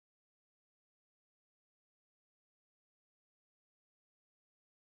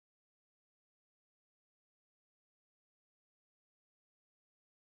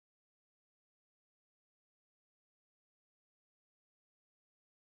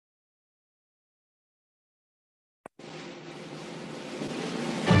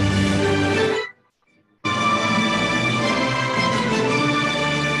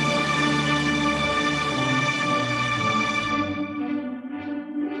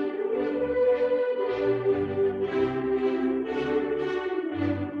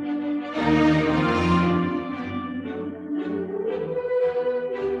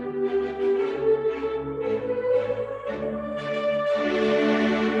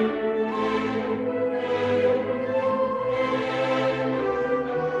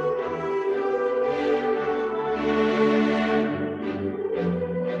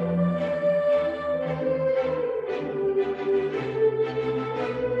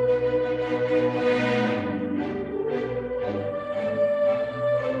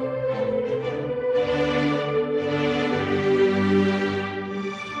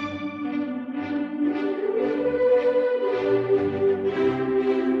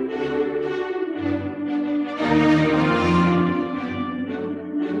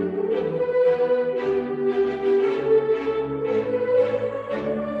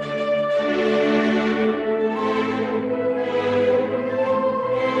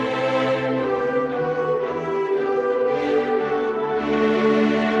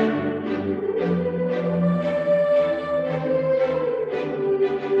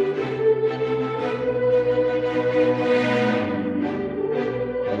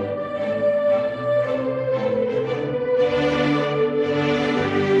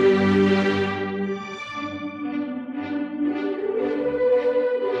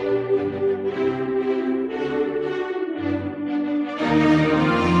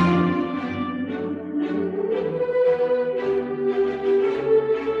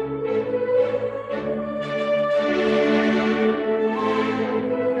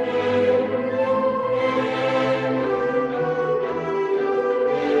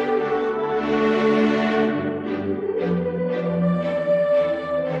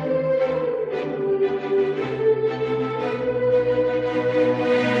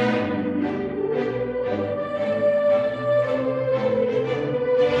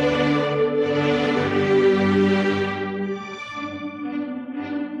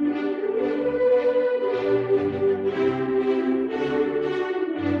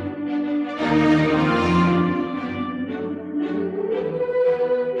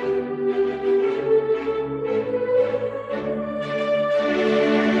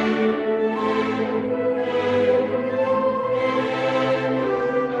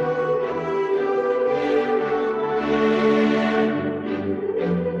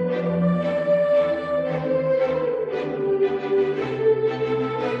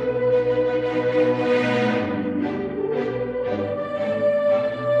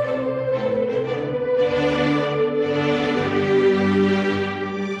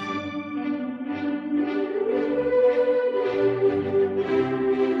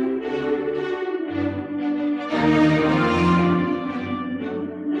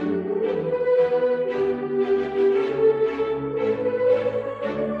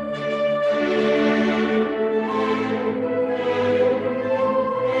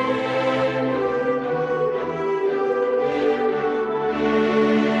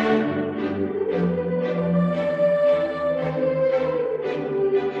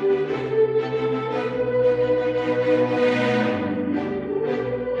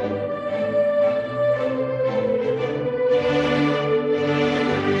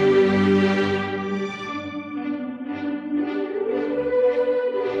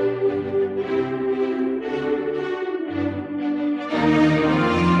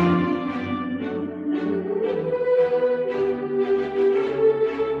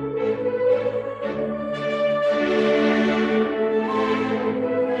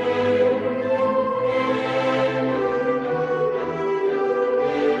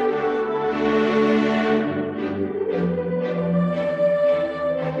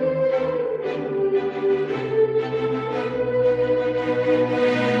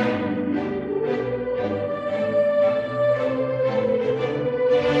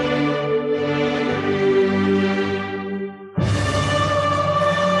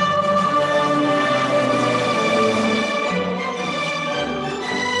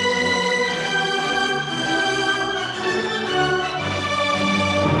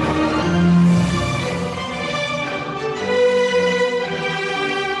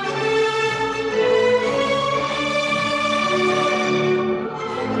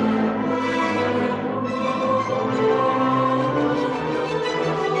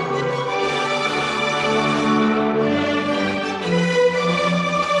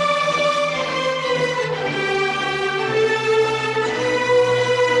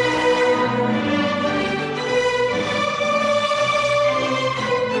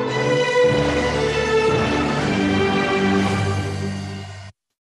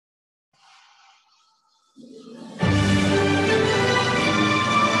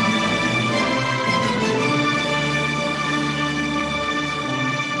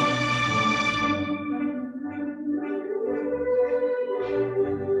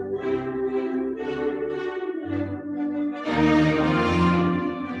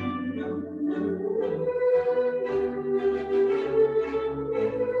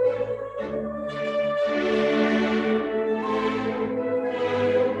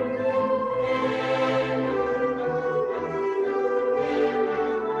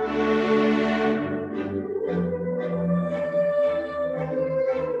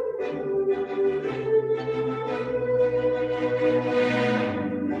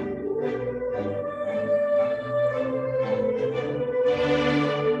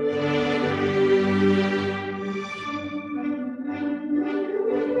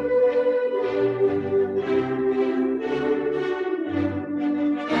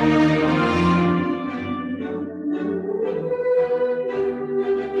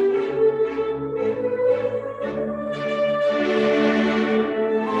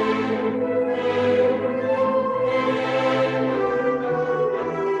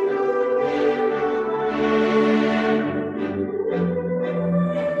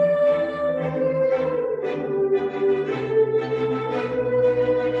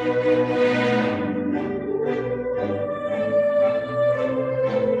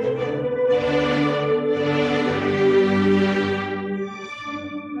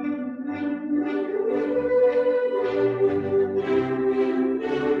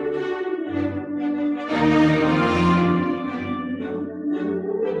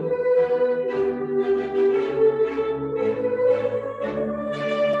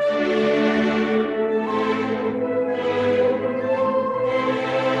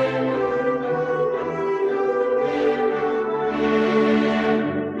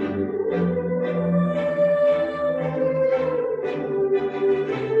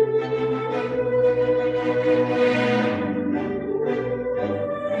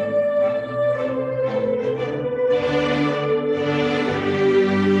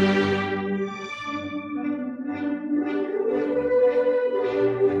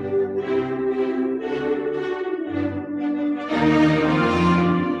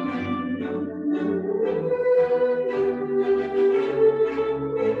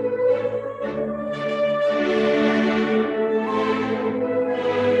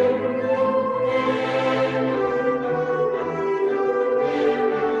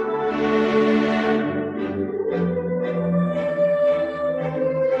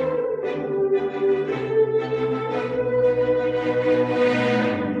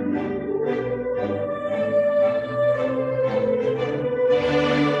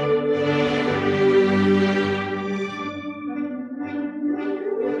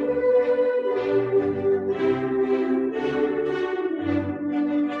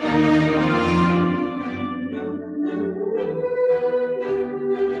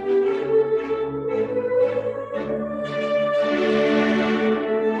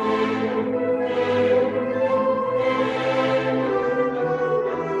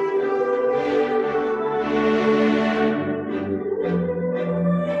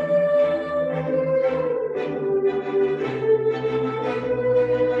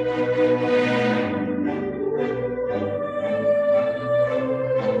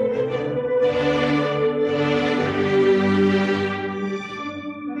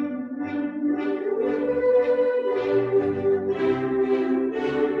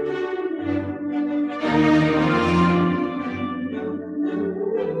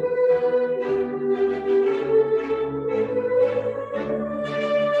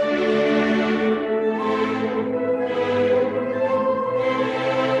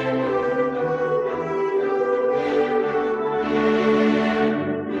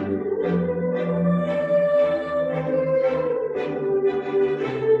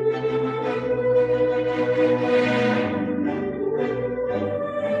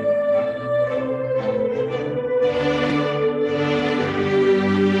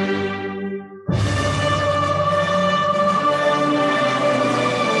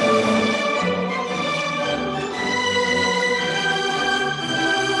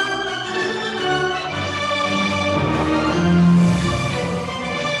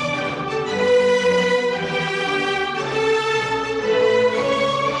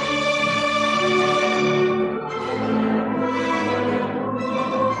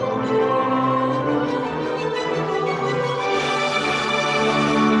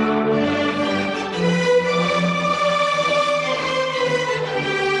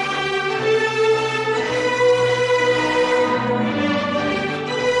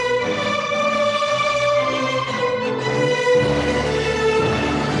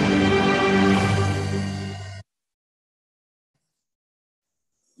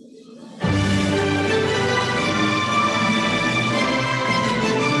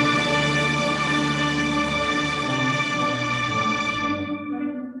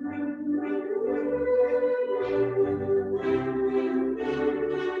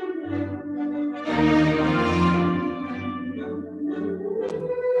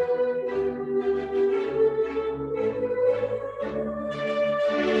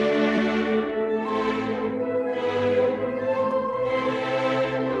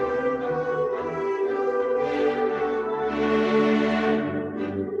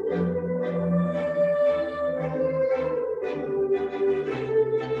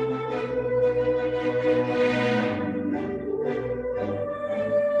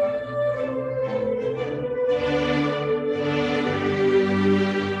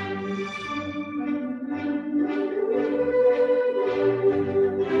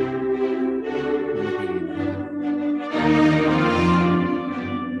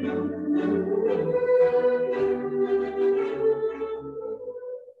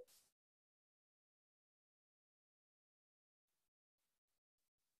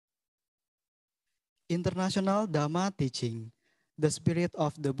International Dhamma Teaching. The spirit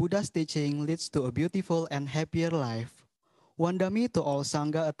of the Buddha's teaching leads to a beautiful and happier life. Wandami to all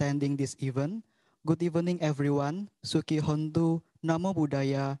Sangha attending this event. Good evening everyone. Suki Hontu, Namo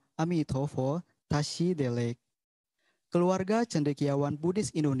Buddhaya, Amitofo, Tashi Delek. Keluarga Cendekiawan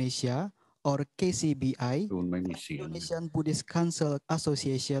Buddhis Indonesia or KCBI, Indonesian Buddhist Council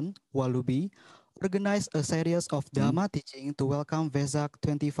Association, Walubi, organized a series of Dhamma teaching to welcome Vesak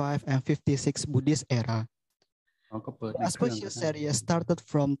 25 and 56 Buddhist era. The auspicious series started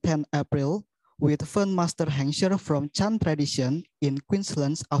from 10 April with Fund Master Heng from Chan tradition in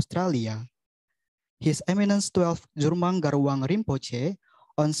Queensland, Australia. His Eminence 12 Zurmang Garwang Rinpoche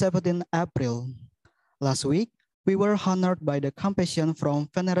on 17 April. Last week, we were honored by the compassion from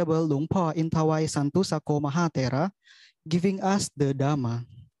Venerable Luangpor Inthawai Santussako Mahathera, giving us the Dhamma.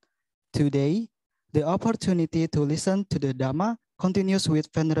 Today, the opportunity to listen to the Dhamma continues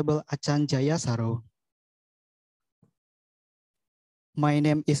with Venerable Ajahn Jayasaro. My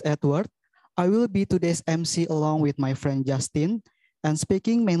name is Edward. I will be today's MC along with my friend Justin and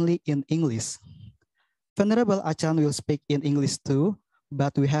speaking mainly in English. Venerable Ajahn will speak in English too,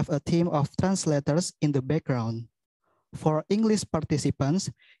 but we have a team of translators in the background. For English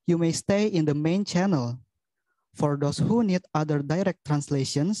participants, you may stay in the main channel. For those who need other direct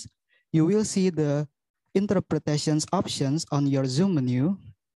translations, you will see the interpretations options on your Zoom menu.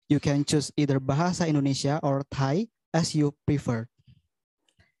 You can choose either Bahasa Indonesia or Thai as you prefer.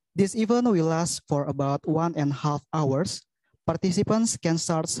 This event will last for about 1.5 hours. Participants can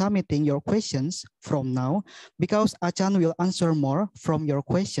start submitting your questions from now because Ajahn will answer more from your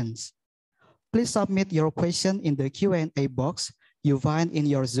questions. Please submit your question in the Q&A box you find in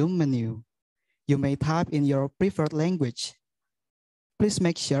your Zoom menu. You may type in your preferred language. Please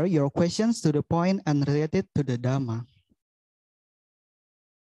make sure your questions to the point and related to the Dhamma.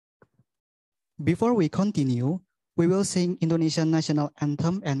 Before we continue, we will sing Indonesian National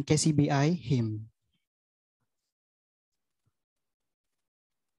Anthem and KCBI hymn.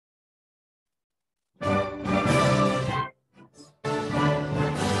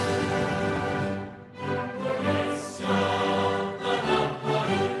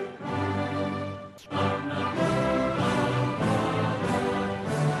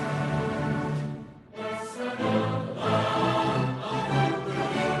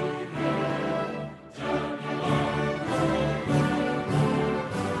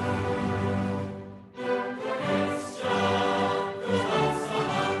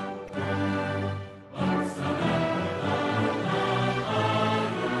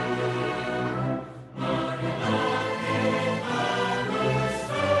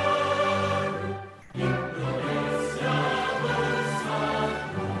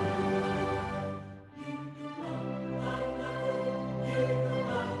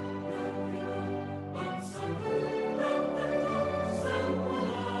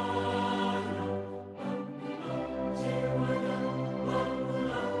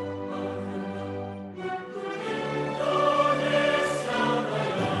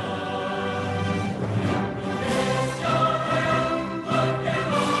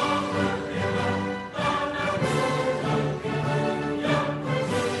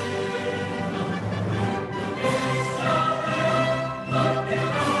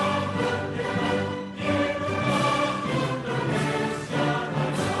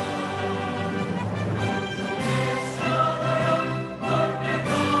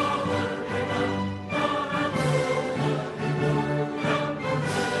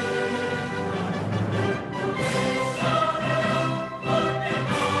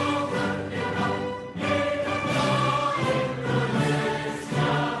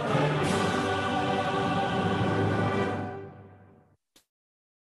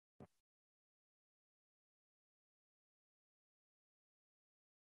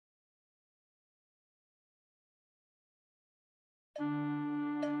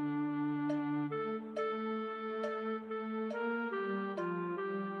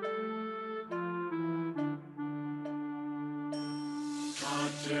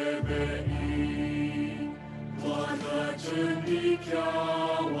 kcbi, Keluarga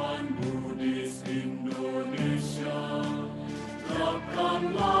Cendekiawan Buddhis Indonesia,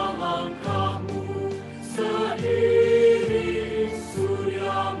 terapkanlah langkahmu seiring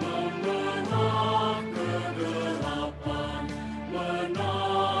surya memenah kegelapan,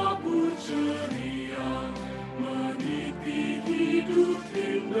 menabur ceria, meniti hidup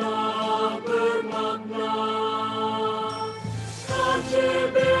indah bermakna.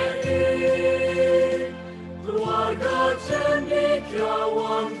 KCBI, Keluarga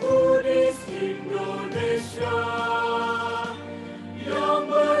Cendekiawan Buddhis Indonesia, yang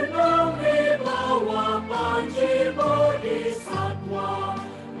janji bodhisattva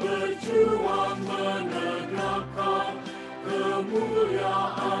berjuang menegakkan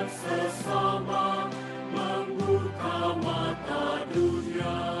kemuliaan sesama, membuka mata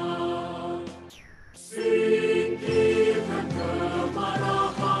dunia. Singkirkan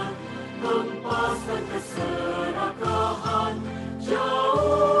kemarahan, hempaskan keserakahan,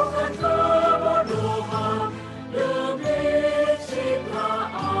 jauhkan kebodohan demi citra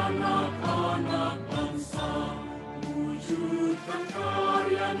anak-anak bangsa. Wujudkan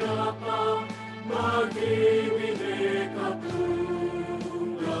karya nyata bagi Bhinneka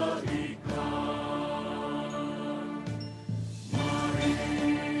Tunggal Ika. Mari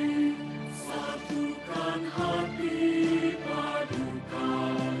satukan hati,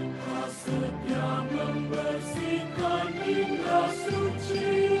 padukan prasetya, membersihkan hingga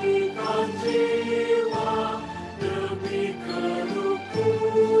sucikan jiwa demi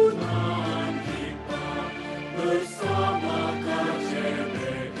kerukunan kita bersama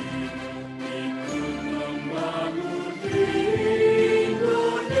KCBI ikut membangun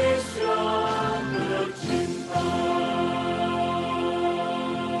Indonesia tercinta.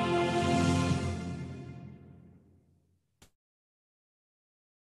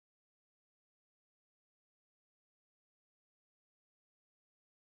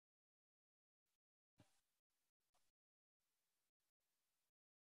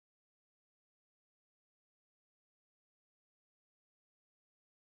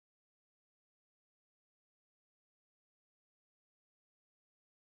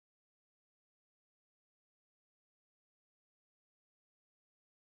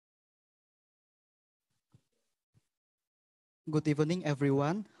 Good evening,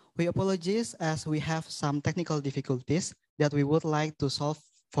 everyone. We apologize as we have some technical difficulties that we would like to solve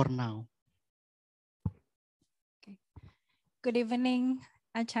for now. Okay. Good evening,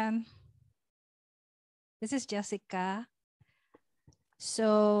 Ajahn. This is Jessica.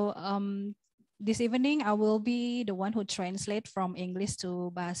 So this evening, I will be the one who translate from English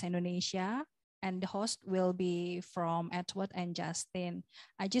to Bahasa Indonesia, and the host will be from Edward and Justin.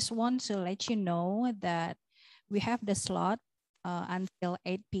 I just want to let you know that we have the slot until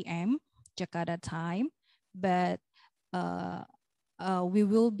 8 p.m. Jakarta time, but we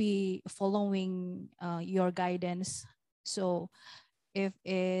will be following your guidance. So if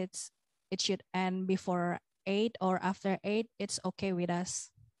it should end before 8 or after 8, it's okay with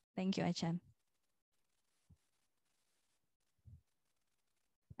us. Thank you, Ajahn.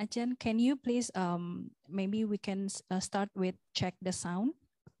 Ajahn, can you please, maybe we can start with check the sound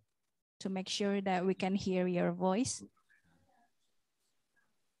to make sure that we can hear your voice.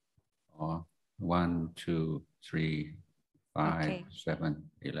 1, 2, 3, 5, Okay. 7,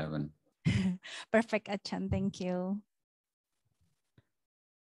 11. Perfect, Ajahn. Thank you.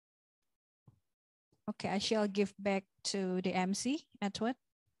 Okay, I shall give back to the MC, Edward.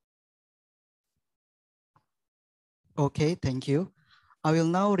 Okay, thank you. I will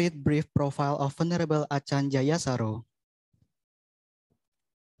now read brief profile of Venerable Ajahn Jayasaro.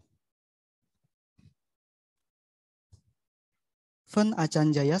 Ven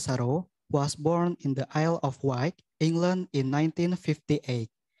Ajahn Jayasaro was born in the Isle of Wight, England in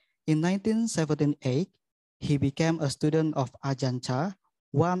 1958. In 1978, he became a student of Ajahn Chah,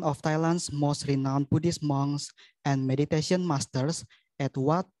 one of Thailand's most renowned Buddhist monks and meditation masters at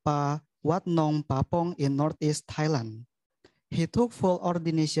Wat Nong Papong in northeast Thailand. He took full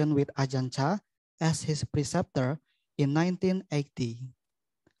ordination with Ajahn Chah as his preceptor in 1980.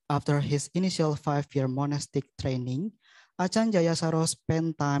 After his initial 5-year monastic training, Ajahn Jayasaro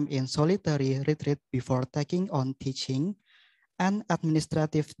spent time in solitary retreat before taking on teaching and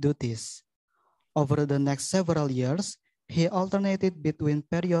administrative duties. Over the next several years, he alternated between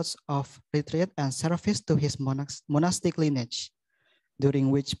periods of retreat and service to his monastic lineage,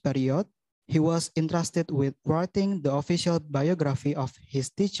 during which period he was entrusted with writing the official biography of his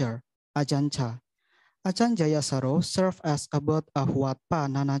teacher, Ajahn Chah. Ajahn Jayasaro served as abbot of Wat Pa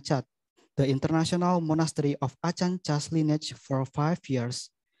Nanachat, the international monastery of Ajahn Chah's lineage, for 5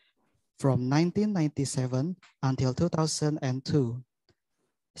 years, from 1997 until 2002.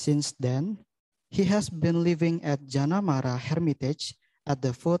 Since then, he has been living at Janamara Hermitage at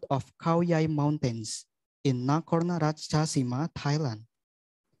the foot of Khao Yai Mountains in Nakhon Ratchasima, Thailand.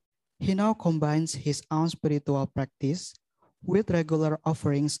 He now combines his own spiritual practice with regular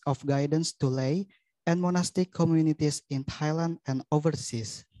offerings of guidance to lay and monastic communities in Thailand and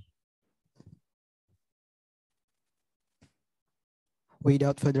overseas.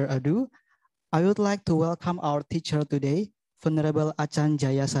 Without further ado, I would like to welcome our teacher today, Venerable Ajahn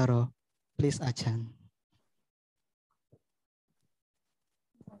Jayasaro. Please, Ajahn.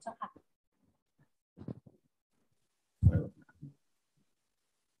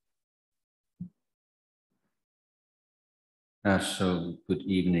 So good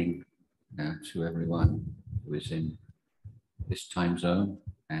evening to everyone who is in this time zone,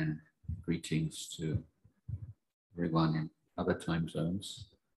 and greetings to everyone in other time zones.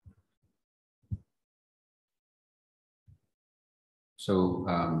 So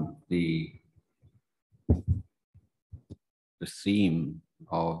the theme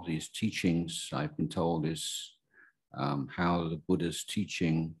of these teachings, I've been told, is how the Buddha's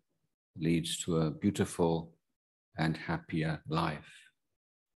teaching leads to a beautiful and happier life.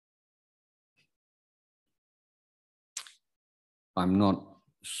 I'm not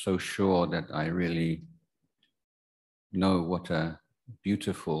so sure that I really know what a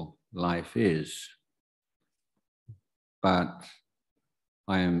beautiful life is, but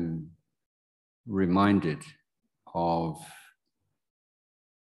I am reminded of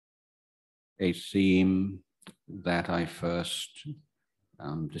a theme that I first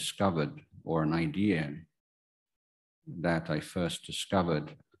discovered, or an idea that I first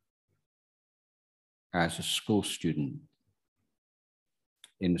discovered as a school student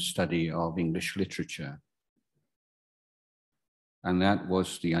in the study of English literature. And that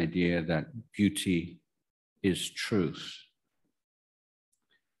was the idea that beauty is truth.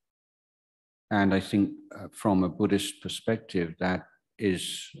 And I think from a Buddhist perspective, that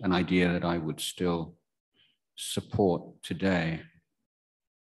is an idea that I would still support today.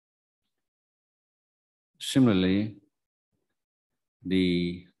 Similarly,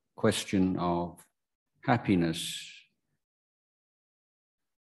 the question of happiness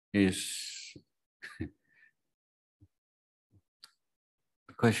is the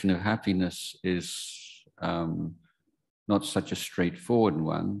question of happiness is not such a straightforward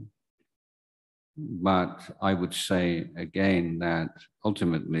one, but I would say again that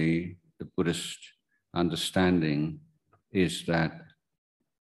ultimately the Buddhist understanding is that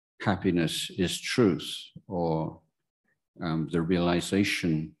happiness is truth, or the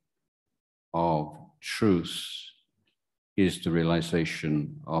realization of truth is the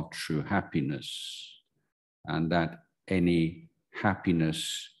realization of true happiness, and that any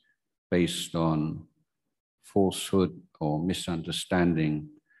happiness based on falsehood or misunderstanding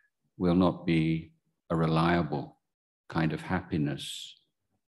will not be a reliable kind of happiness.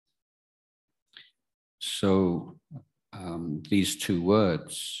 So these two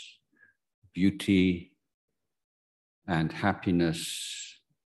words, beauty and happiness,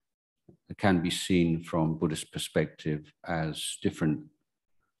 can be seen from Buddhist perspective as different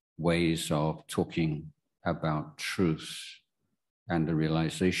ways of talking about truth and the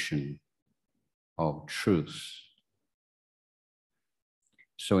realization of truth.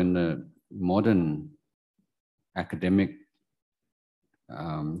 So in the modern academic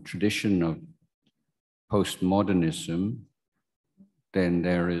tradition of postmodernism, then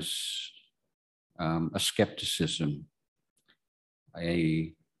there is a skepticism,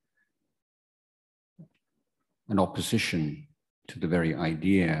 an opposition to the very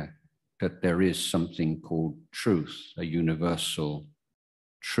idea that there is something called truth, a universal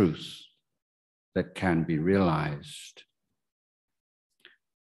truth that can be realized.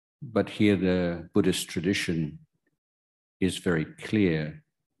 But here the Buddhist tradition is very clear.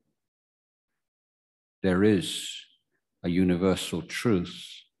 There is a universal truth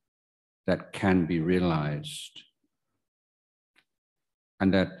that can be realized,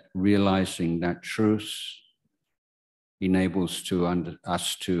 and that realizing that truth enables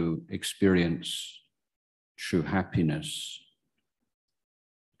us to experience true happiness.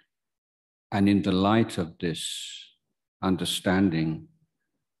 And in the light of this understanding,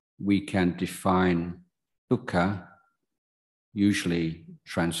 we can define dukkha, usually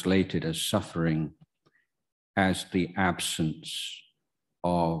translated as suffering, as the absence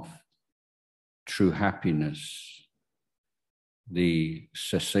of true happiness. The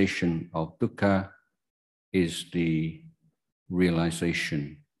cessation of dukkha is the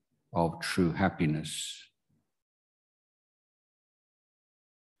realization of true happiness.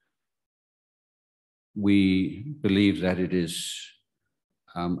 We believe that it is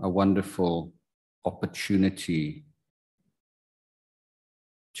a wonderful opportunity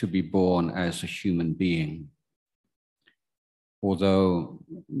to be born as a human being. Although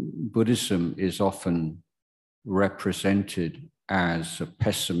Buddhism is often represented as a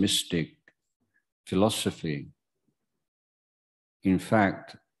pessimistic philosophy, in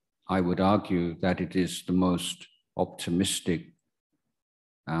fact, I would argue that it is the most optimistic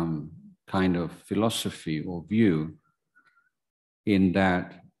kind of philosophy or view, in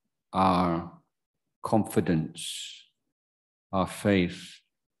that our confidence, our faith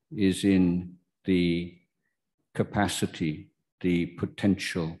is in the capacity, the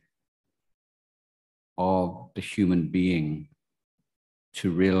potential of the human being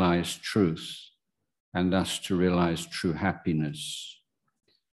to realize truth and thus to realize true happiness.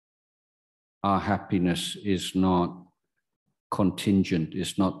 Our happiness is not contingent,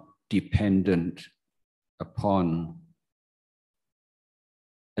 is not dependent upon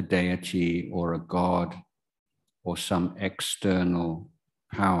a deity or a god or some external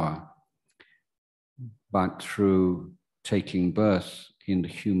power, but through taking birth in the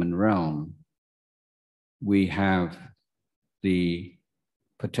human realm, we have the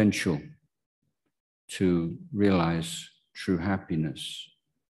potential to realize true happiness.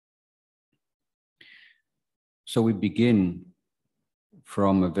 So we begin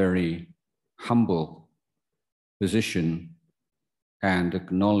from a very humble position and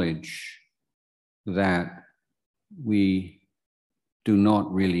acknowledge that we do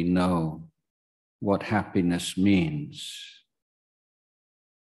not really know what happiness means.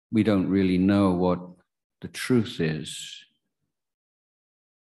 We don't really know what the truth is.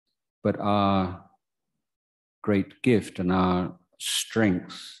 But our great gift and our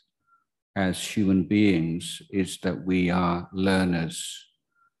strength as human beings is that we are learners.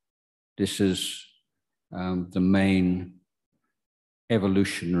 This is the main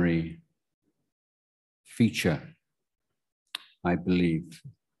evolutionary feature, I believe,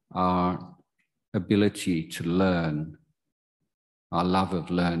 our ability to learn, our love of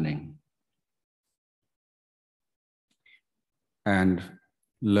learning. And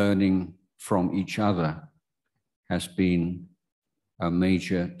learning from each other has been a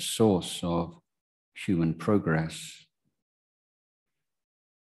major source of human progress.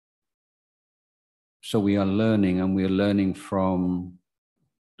 So we are learning, and we are learning from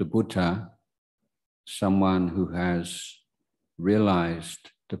the Buddha, someone who has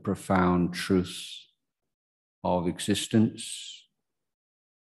realized the profound truth of existence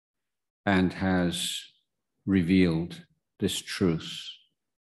and has revealed this truth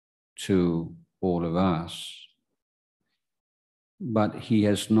to all of us. But he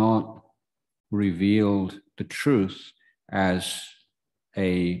has not revealed the truth as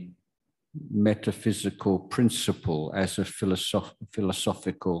a metaphysical principle, as a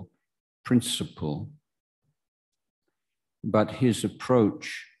philosophical principle. But his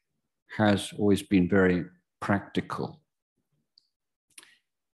approach has always been very practical.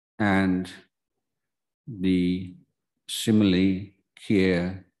 And the simile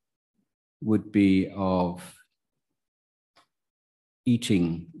here would be of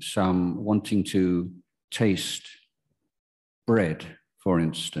wanting to taste bread, for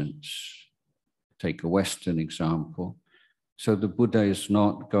instance. Take a Western example. So the Buddha is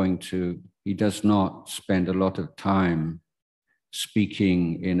not he does not spend a lot of time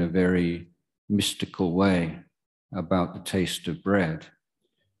speaking in a very mystical way about the taste of bread,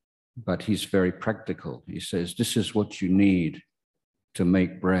 but he's very practical. He says, this is what you need to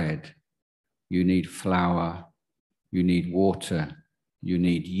make bread. You need flour, you need water, you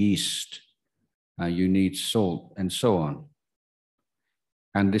need yeast, you need salt, and so on.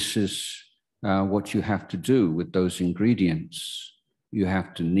 And this is what you have to do with those ingredients. You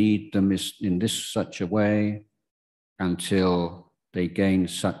have to knead them in such a way until they gain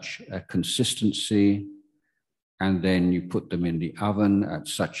such a consistency, and then you put them in the oven at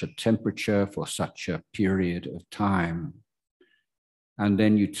such a temperature for such a period of time. And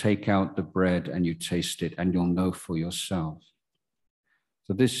then you take out the bread and you taste it, and you'll know for yourself.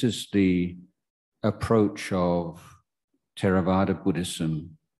 So this is the approach of Theravada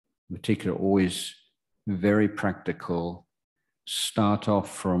Buddhism, in particular, always very practical. Start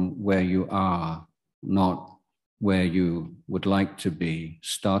off from where you are, not where you would like to be.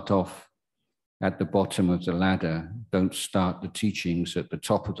 Start off at the bottom of the ladder. Don't start the teachings at the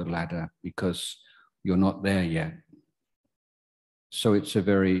top of the ladder because you're not there yet. So it's a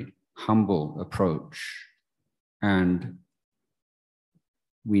very humble approach, and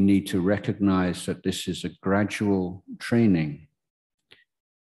we need to recognize that this is a gradual training,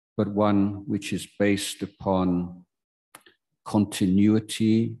 but one which is based upon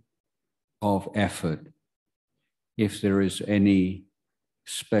continuity of effort. If there is any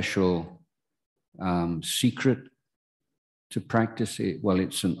special secret to practice it, well,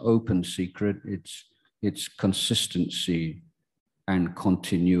 it's an open secret. It's consistency and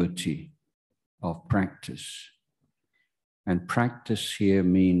continuity of practice. And practice here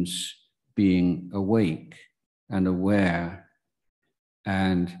means being awake and aware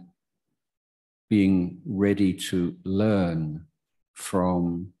and being ready to learn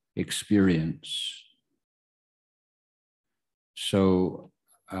from experience. So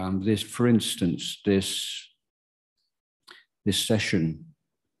for instance, this session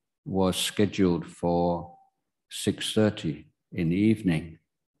was scheduled for 6:30, in the evening,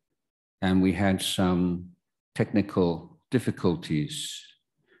 and we had some technical difficulties.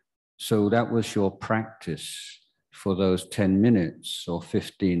 So that was your practice for those 10 minutes or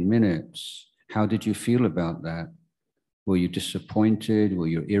 15 minutes. How did you feel about that? Were you disappointed? Were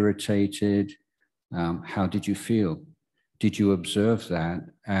you irritated? How did you feel? Did you observe that?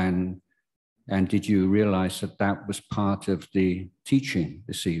 And did you realize that that was part of the teaching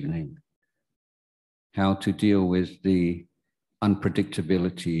this evening? How to deal with the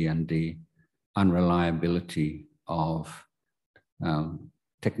unpredictability and the unreliability of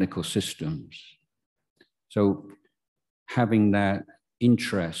technical systems. So having that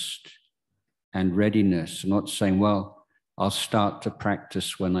interest and readiness, not saying, well, I'll start to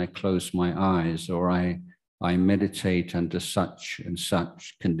practice when I close my eyes, or I meditate under such and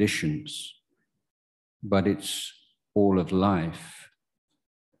such conditions, but it's all of life.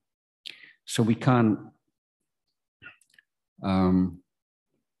 So we can't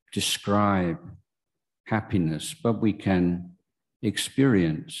describe happiness, but we can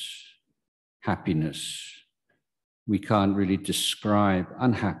experience happiness. We can't really describe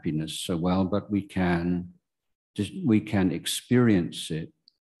unhappiness so well, but we can experience it.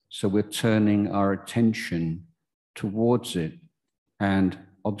 So we're turning our attention towards it and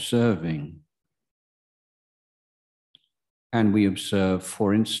observing. And we observe,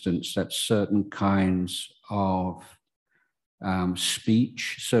 for instance, that certain kinds of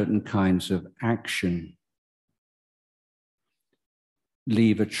speech, certain kinds of action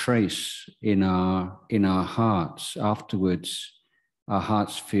leave a trace in our hearts. Afterwards, our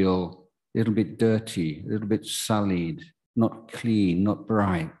hearts feel a little bit dirty, a little bit sullied, not clean, not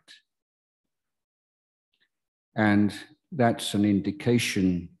bright. And that's an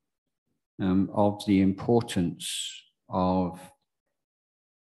indication of the importance of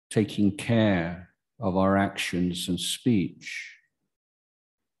taking care of our actions and speech.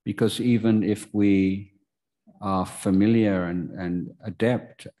 Because even if we are familiar and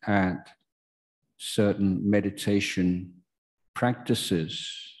adept at certain meditation practices,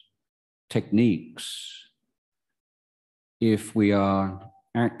 techniques, if we are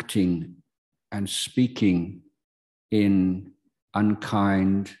acting and speaking in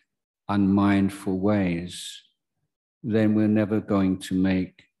unkind, unmindful ways, then we're never going to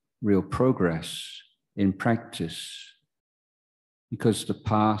make real progress in practice. Because the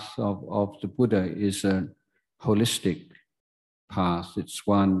path of the Buddha is a holistic path. It's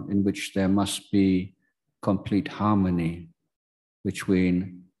one in which there must be complete harmony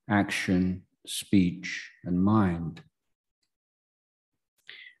between action, speech, and mind.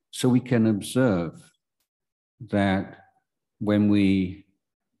 So we can observe that when we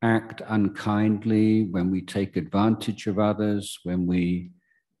act unkindly, when we take advantage of others, when we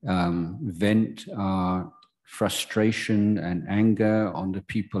vent our frustration and anger on the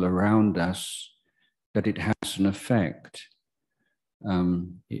people around us, that it has an effect.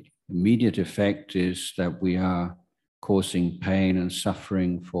 Immediate effect is that we are causing pain and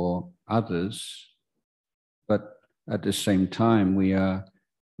suffering for others, but at the same time we are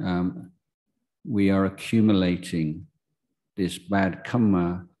accumulating this bad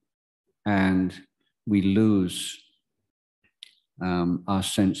karma, and we lose our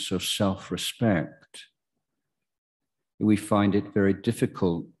sense of self-respect. We find it very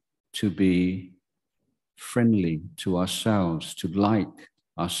difficult to be friendly to ourselves, to like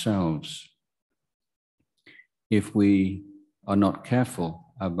ourselves, if we are not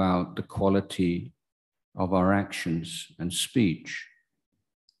careful about the quality of our actions and speech.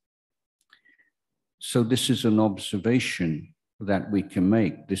 So this is an observation that we can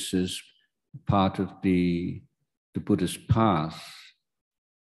make. This is part of the Buddha's path,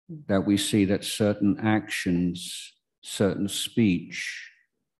 that we see that certain actions, certain speech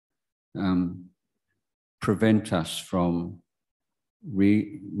prevent us from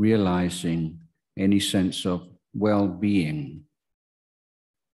realizing any sense of well-being.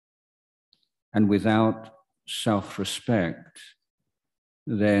 And without self-respect,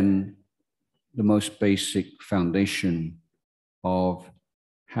 then the most basic foundation of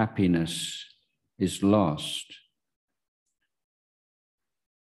happiness is lost.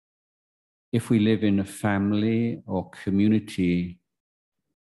 If we live in a family or community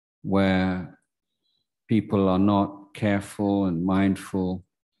where people are not careful and mindful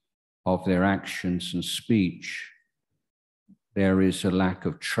of their actions and speech, there is a lack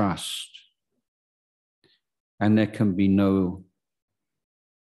of trust. And there can be no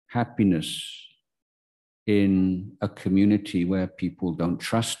happiness in a community where people don't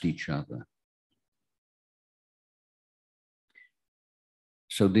trust each other.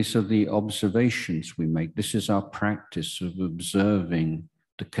 So these are the observations we make. This is our practice of observing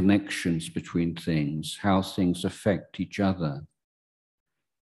the connections between things, how things affect each other.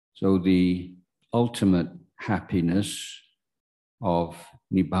 So the ultimate happiness of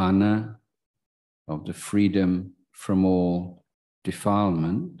nibbana, of the freedom from all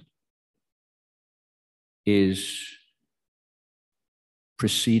defilement, is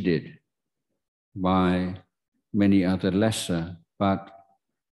preceded by many other lesser but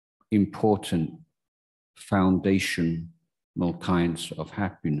important foundational kinds of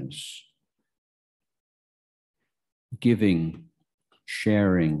happiness. Giving,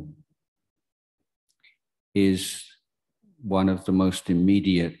 sharing is one of the most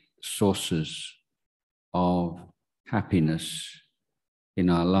immediate sources of happiness in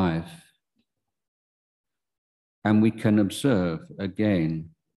our life. And we can observe again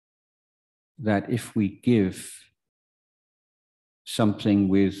that if we give something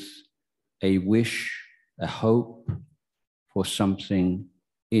with a wish, a hope for something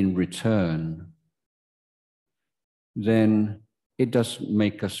in return, then it does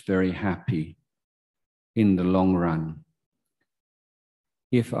make us very happy in the long run.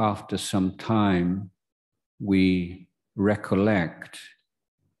 If after some time we recollect,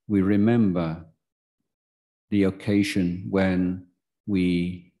 we remember the occasion when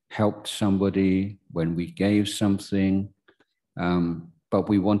we helped somebody, when we gave something, but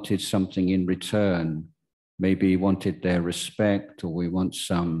we wanted something in return. Maybe wanted their respect, or we want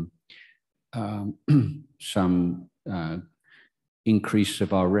some increase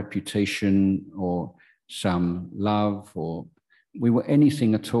of our reputation, or some love, or we were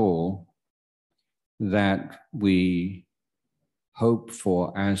anything at all that we hope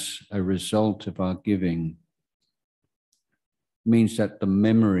for as a result of our giving, means that the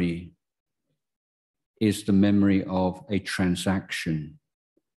memory is the memory of a transaction.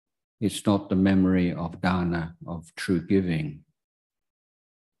 It's not the memory of dana, of true giving.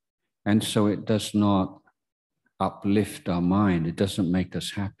 And so it does not uplift our mind. It doesn't make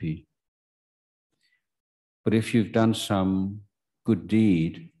us happy. But if you've done some good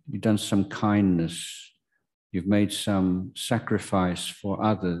deed, you've done some kindness, you've made some sacrifice for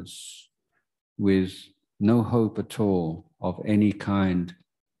others with no hope at all of any kind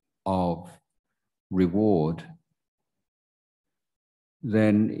of reward,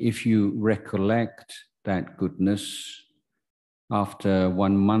 then if you recollect that goodness after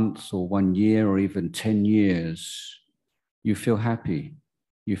 1 month or 1 year or even 10 years, you feel happy,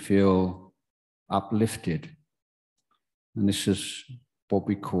 you feel uplifted. And this is what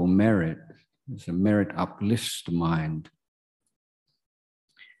we call merit. So merit uplifts the mind.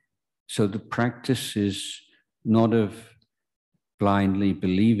 So the practice is not of blindly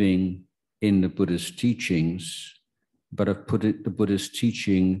believing in the Buddha's teachings, but of putting the Buddha's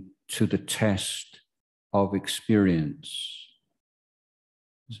teaching to the test of experience.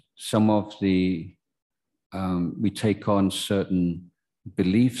 Some of the, we take on certain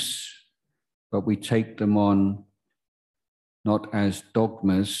beliefs, but we take them on not as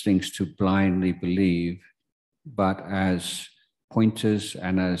dogmas, things to blindly believe, but as pointers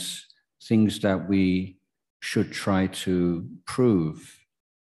and as things that we should try to prove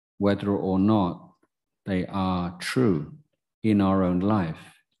whether or not they are true in our own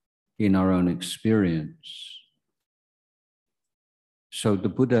life, in our own experience. So the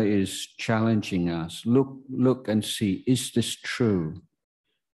Buddha is challenging us, look and see, is this true?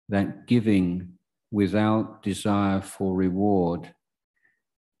 That giving without desire for reward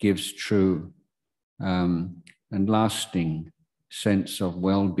gives true and lasting sense of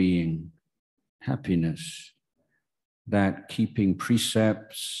well-being, happiness, that keeping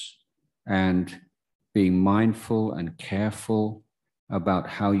precepts and being mindful and careful about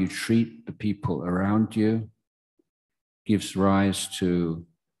how you treat the people around you gives rise to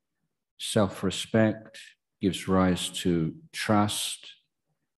self-respect, gives rise to trust,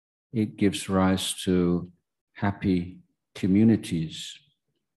 it gives rise to happy communities.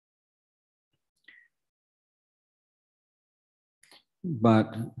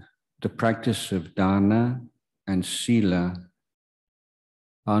 But the practice of dana and sila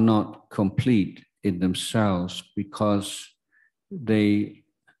are not complete in themselves because they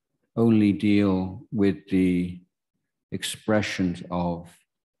only deal with the expressions of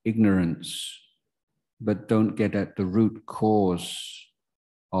ignorance, but don't get at the root cause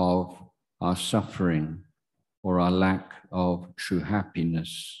of our suffering or our lack of true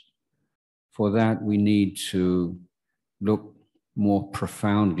happiness. For that, we need to look more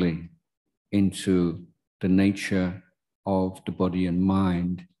profoundly into the nature of the body and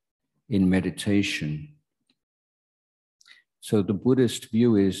mind in meditation. So the Buddhist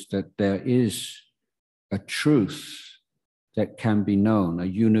view is that there is a truth that can be known, a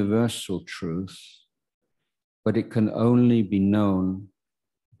universal truth, but it can only be known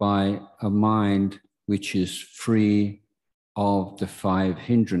by a mind which is free of the 5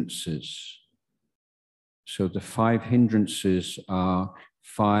 hindrances. So the 5 hindrances are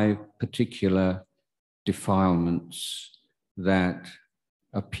 5 particular defilements that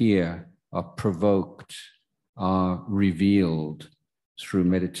appear, are provoked, are revealed through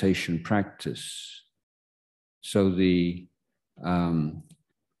meditation practice. So the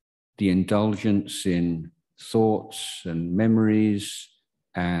indulgence in thoughts and memories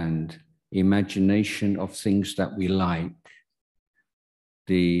and imagination of things that we like,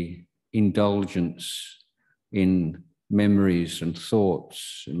 the indulgence in memories and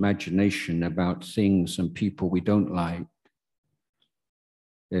thoughts, imagination about things and people we don't like,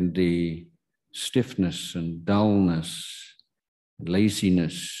 and the stiffness and dullness,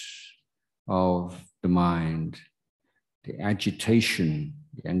 laziness of the mind, the agitation,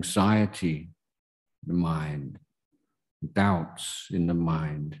 the anxiety in the mind, doubts in the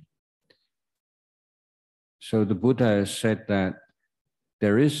mind. So the Buddha has said that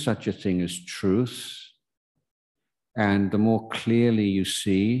there is such a thing as truth, and the more clearly you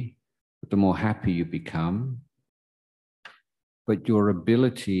see, the more happy you become. But your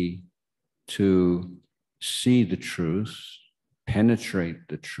ability to see the truth, penetrate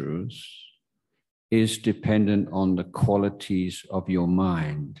the truth, is dependent on the qualities of your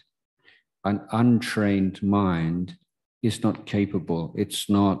mind. An untrained mind is not capable. It's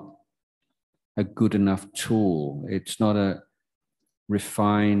not a good enough tool. It's not a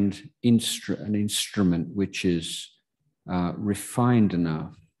refined an instrument which is refined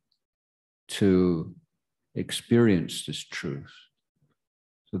enough to experience this truth.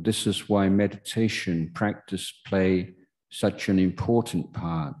 So this is why meditation practice play such an important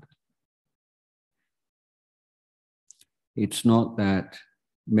part. It's not that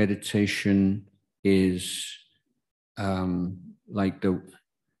meditation is like the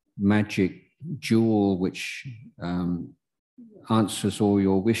magic jewel which answers all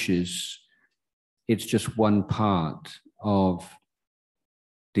your wishes. It's just one part of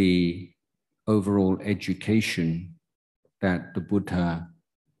the overall education that the Buddha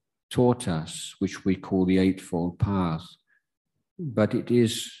taught us, which we call the Eightfold Path. But it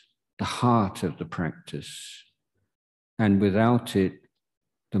is the heart of the practice. And without it,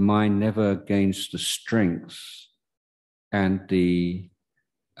 the mind never gains the strength and the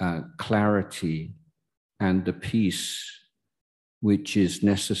clarity and the peace which is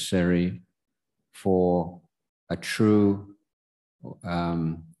necessary for a true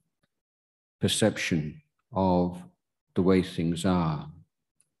perception of the way things are.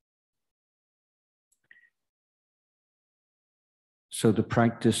 So the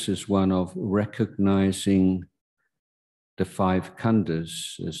practice is one of recognizing the 5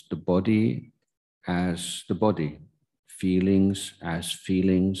 khandhas as the body, feelings as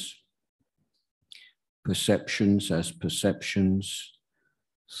feelings, perceptions as perceptions,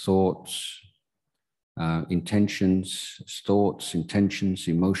 thoughts, intentions,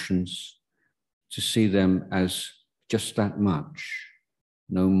 emotions, to see them as just that much,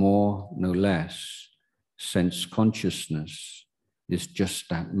 no more, no less. Sense consciousness is just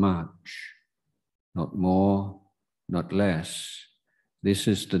that much, not more, not less. This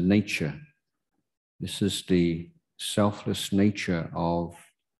is the nature. This is the selfless nature of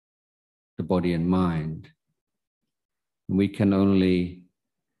the body and mind. And we can only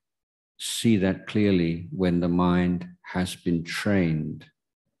see that clearly when the mind has been trained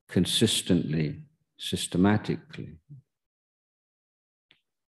consistently, systematically.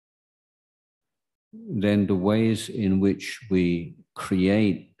 Then the ways in which we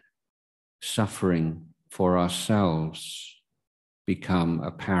create suffering for ourselves become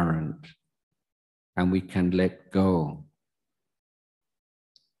apparent, and we can let go.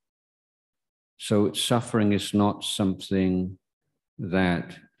 So suffering is not something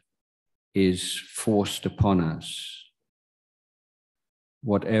that is forced upon us.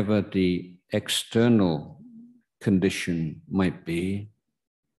 Whatever the external condition might be,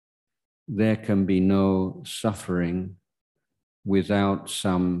 there can be no suffering without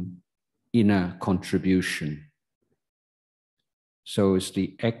some inner contribution. So it's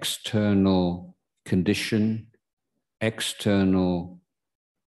the external condition, external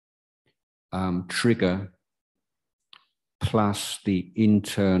trigger, plus the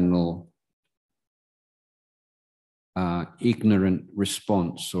internal ignorant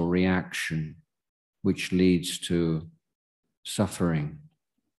response or reaction, which leads to suffering,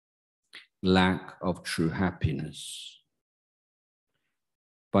 lack of true happiness.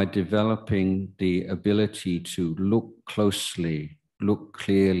 by developing the ability to look closely, look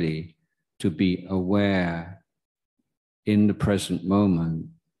clearly, to be aware in the present moment,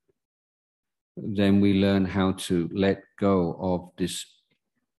 then we learn how to let go of this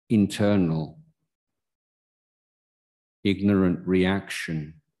internal ignorant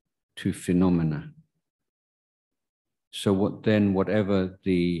reaction to phenomena. So whatever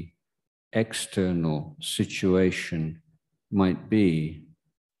the external situation might be,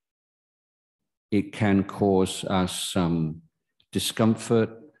 it can cause us some discomfort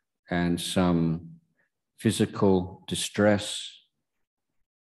and some physical distress,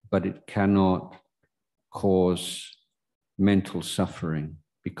 but it cannot cause mental suffering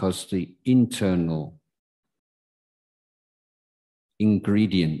because the internal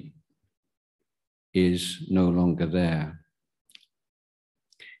ingredient is no longer there.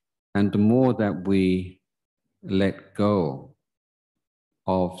 And the more that we let go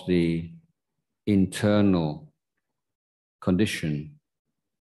of the internal condition,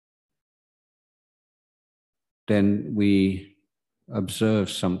 then we observe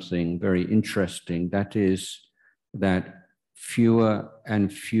something very interesting. That is that fewer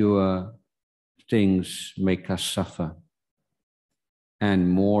and fewer things make us suffer, and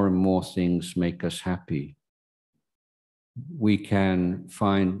more things make us happy. We can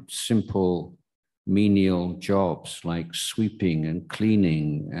find simple menial jobs like sweeping and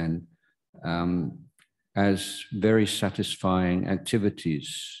cleaning and as very satisfying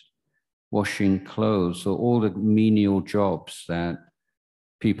activities, washing clothes, or all the menial jobs that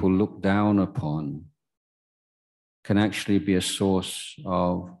people look down upon can actually be a source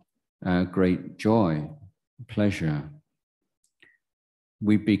of great joy, pleasure.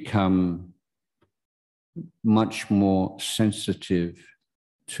 We become much more sensitive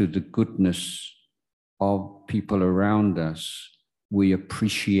to the goodness of people around us. We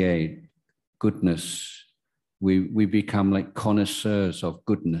appreciate goodness. We become like connoisseurs of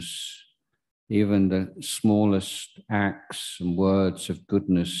goodness. Even the smallest acts and words of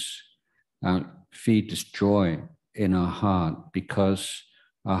goodness feed this joy in our heart because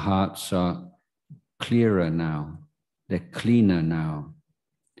our hearts are clearer now. They're cleaner now.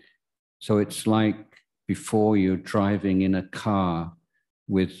 So it's like before you're driving in a car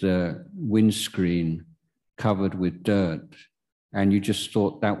with the windscreen covered with dirt, and you just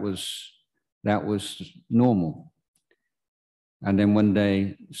thought that was normal. And then one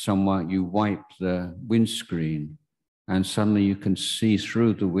day, you wipe the windscreen, and suddenly you can see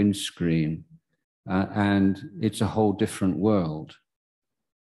through the windscreen, and it's a whole different world.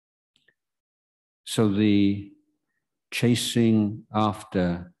 So the chasing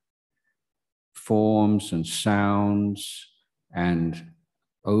after forms and sounds and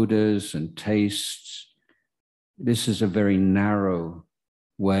odors and tastes, this is a very narrow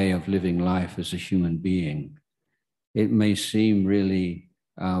way of living life as a human being. It may seem really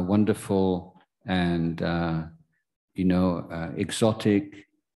wonderful and exotic,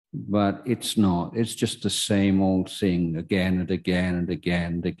 but it's not. It's just the same old thing again and again and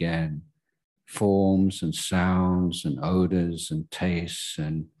again and again. Forms and sounds and odors and tastes.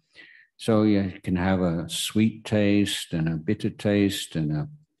 And so you can have a sweet taste and a bitter taste and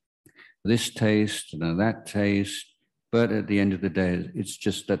this taste and that taste. But at the end of the day,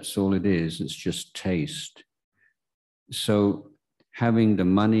 that's all it is. It's just taste. So having the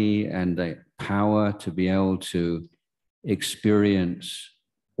money and the power to be able to experience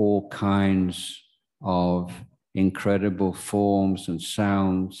all kinds of incredible forms and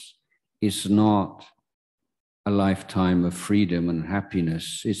sounds is not a lifetime of freedom and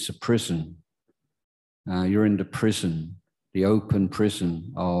happiness. It's a prison. You're in the prison, the open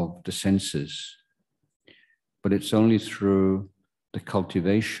prison of the senses. But it's only through the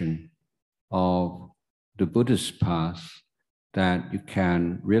cultivation of the Buddhist path that you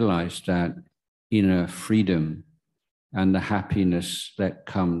can realize that inner freedom and the happiness that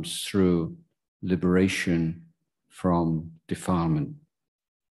comes through liberation from defilement.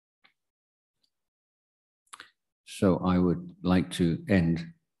 So I would like to end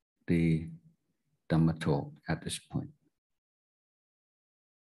the Dhamma talk at this point.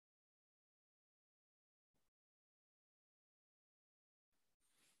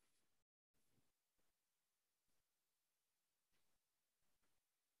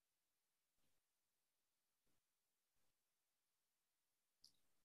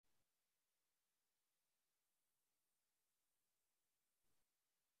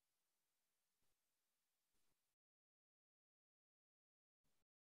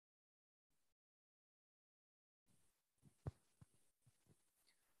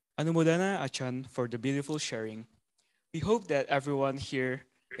 Anumodana Ajahn for the beautiful sharing. We hope that everyone here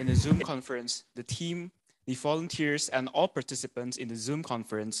in the Zoom conference, the team, the volunteers, and all participants in the Zoom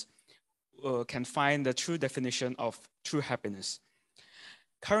conference can find the true definition of true happiness.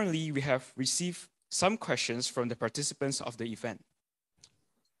 Currently, we have received some questions from the participants of the event.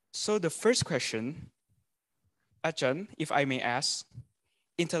 So the first question, Ajahn, if I may ask,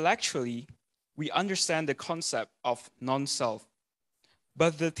 intellectually, we understand the concept of non-self,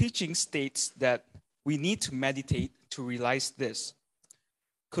 but the teaching states that we need to meditate to realize this.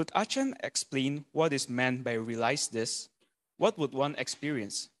 Could Ajahn explain what is meant by realize this? What would one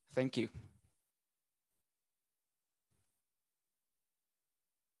experience? Thank you.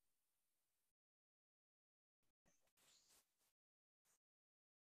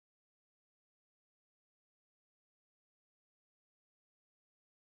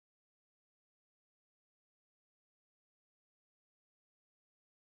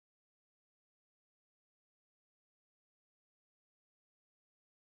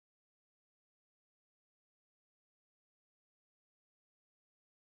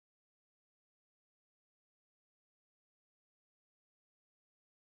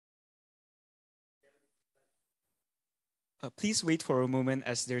 Please wait for a moment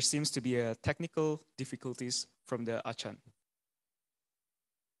as there seems to be a technical difficulties from the Ajahn.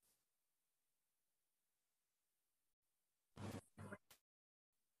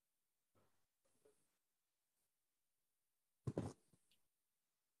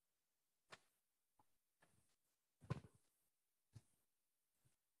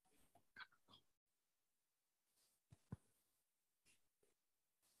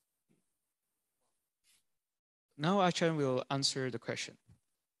 Now Ajahn will answer the question.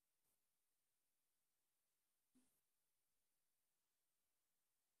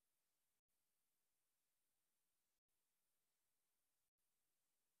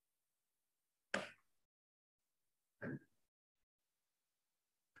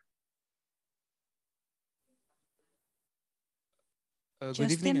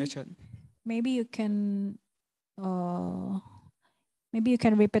 Good evening, Ajahn. Maybe you can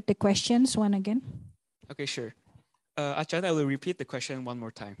repeat the questions one again. Okay, sure. Ajahn, I will repeat the question one more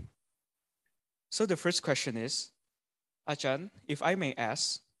time. So the first question is, Ajahn, if I may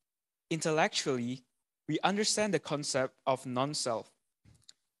ask, intellectually, we understand the concept of non-self,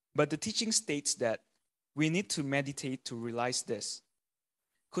 but the teaching states that we need to meditate to realize this.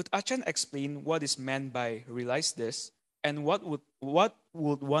 Could Ajahn explain what is meant by realize this and what would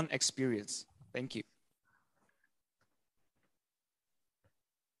one experience? Thank you.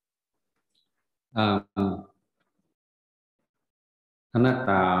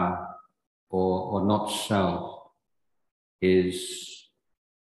 Anatta or not self is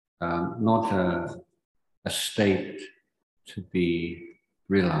not a state to be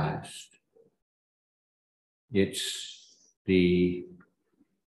realized. It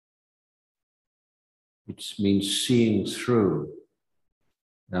means seeing through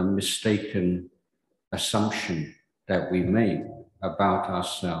a mistaken assumption that we make about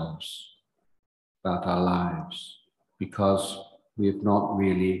ourselves, about our lives, because we have not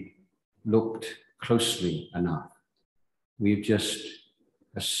really looked closely enough. We've just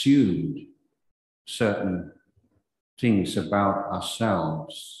assumed certain things about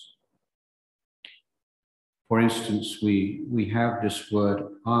ourselves. For instance, we have this word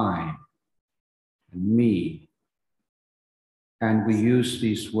I and me, and we use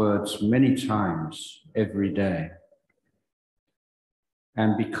these words many times every day.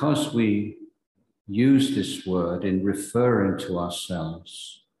 And because we use this word in referring to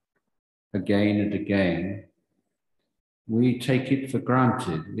ourselves again and again, we take it for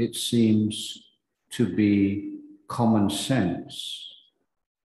granted. It seems to be common sense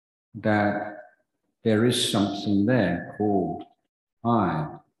that there is something there called I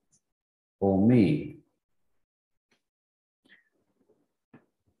or me.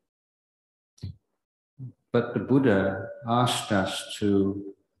 But the Buddha asked us to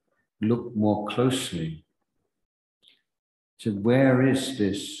look more closely to where is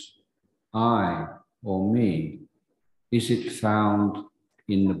this I or me? Is it found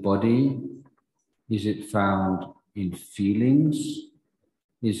in the body? Is it found in feelings?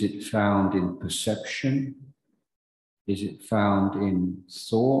 Is it found in perception? Is it found in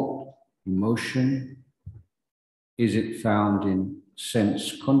thought, emotion? Is it found in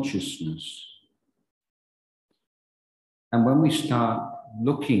sense consciousness? And when we start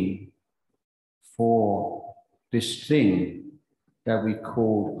looking for this thing that we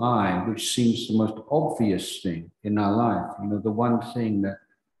call I, which seems the most obvious thing in our life, the one thing that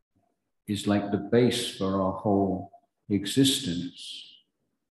is like the base for our whole existence,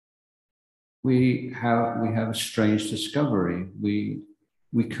 we have a strange discovery. We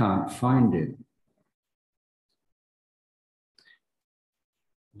we can't find it.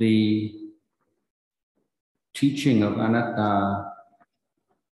 The teaching of anatta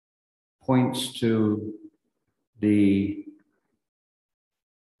points to the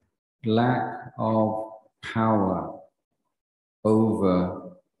lack of power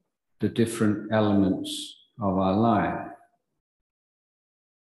over the different elements of our life.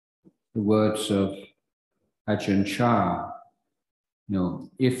 The words of Ajahn Chah,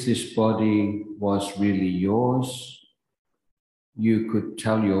 if this body was really yours, you could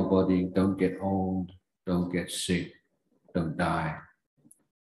tell your body, don't get old, don't get sick, don't die.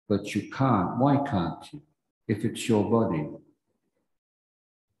 But you can't. Why can't you? If it's your body.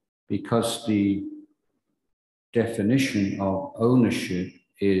 Because the definition of ownership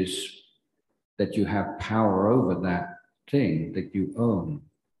is that you have power over that thing that you own.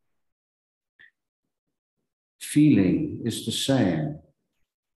 Feeling is the same.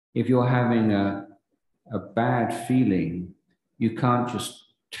 If you're having a bad feeling, you can't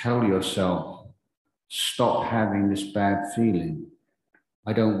just tell yourself, stop having this bad feeling.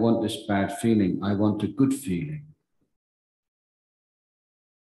 I don't want this bad feeling. I want a good feeling.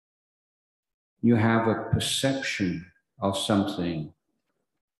 You have a perception of something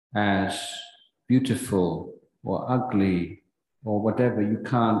as beautiful or ugly or whatever. You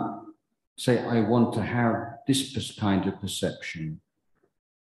can't say, I want to have this kind of perception.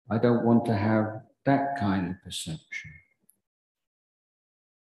 I don't want to have that kind of perception.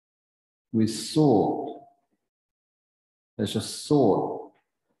 With thought, there's a thought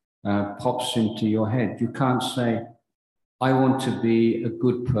pops into your head. You can't say, I want to be a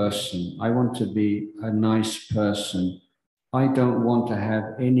good person. I want to be a nice person. I don't want to have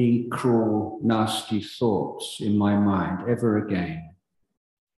any cruel, nasty thoughts in my mind ever again.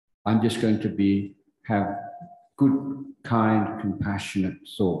 I'm just going to have good, kind, compassionate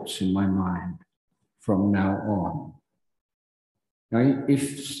thoughts in my mind from now on. Now,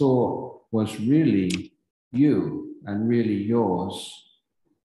 if thought was really you and really yours,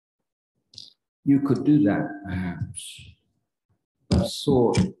 you could do that perhaps. But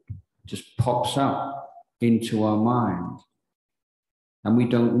thought just pops up into our mind, and we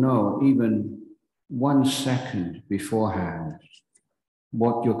don't know even 1 second beforehand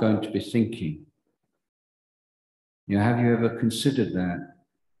what you're going to be thinking. Have you ever considered that?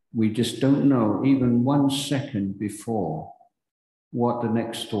 We just don't know even 1 second before what the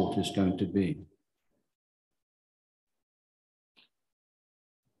next thought is going to be.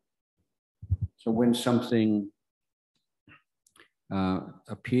 So when something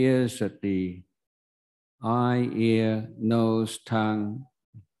appears at the eye, ear, nose, tongue,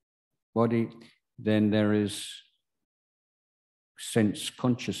 body, then there is sense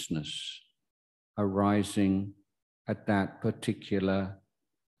consciousness arising at that particular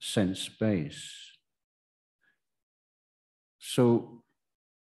sense base. So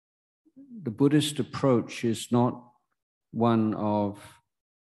the Buddhist approach is not one of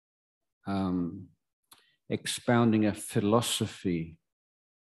expounding a philosophy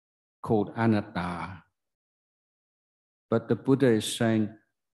called anatta, but the Buddha is saying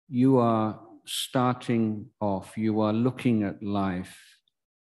you are starting off, you are looking at life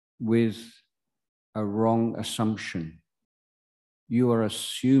with a wrong assumption. You are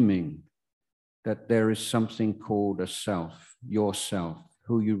assuming that there is something called a self, yourself,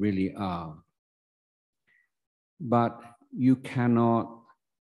 who you really are. But you cannot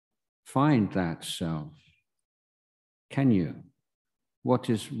find that self, can you? What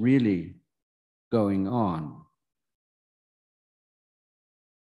is really going on?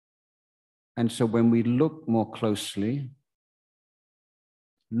 And so when we look more closely,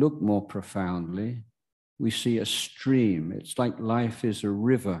 look more profoundly, we see a stream. It's like life is a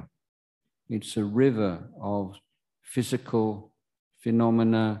river. It's a river of physical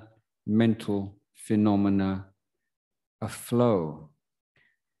phenomena, mental phenomena, a flow.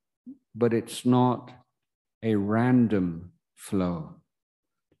 But it's not a random flow.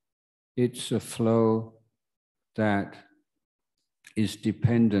 It's a flow that is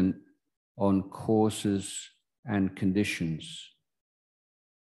dependent on causes and conditions.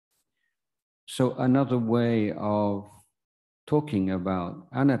 So another way of talking about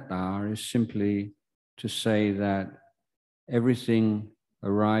anatta is simply to say that everything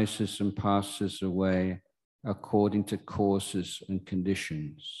arises and passes away according to causes and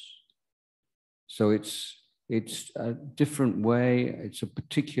conditions. So it's a different way, it's a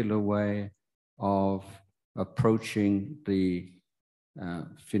particular way of approaching the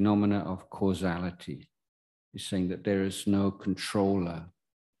phenomena of causality. It's saying that there is no controller,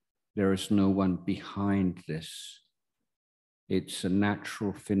 there is no one behind this. It's a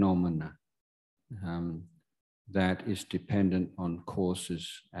natural phenomena that is dependent on causes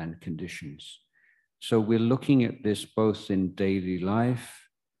and conditions. So we're looking at this both in daily life,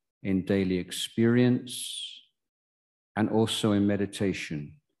 in daily experience, and also in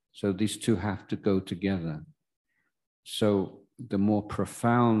meditation. So these two have to go together. So the more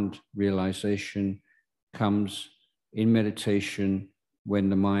profound realization comes in meditation when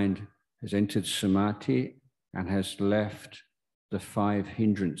the mind has entered samadhi and has left the 5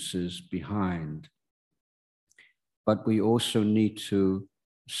 hindrances behind. But we also need to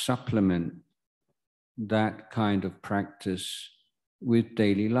supplement that kind of practice with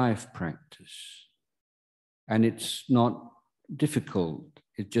daily life practice. And it's not difficult.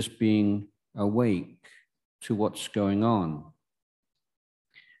 It's just being awake to what's going on.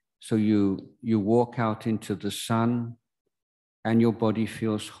 So you walk out into the sun and your body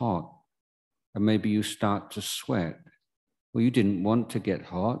feels hot. And maybe you start to sweat. Well, you didn't want to get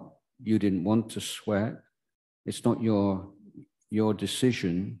hot. You didn't want to sweat. It's not your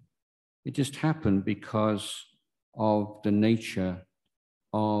decision. It just happened because of the nature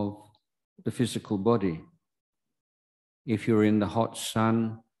of the physical body. If you're in the hot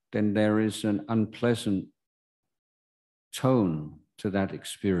sun, then there is an unpleasant tone to that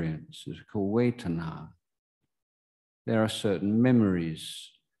experience. It's called vedana. There are certain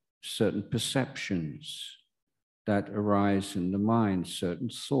memories, certain perceptions that arise in the mind, certain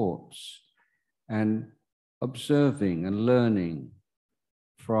thoughts, and observing and learning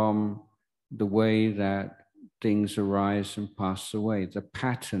from the way that things arise and pass away, the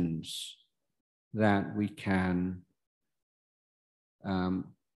patterns that we can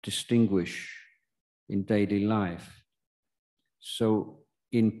distinguish in daily life. So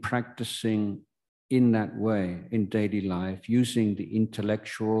in practicing in that way in daily life, using the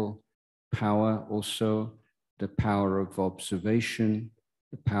intellectual power, also the power of observation,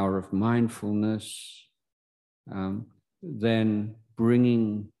 the power of mindfulness, then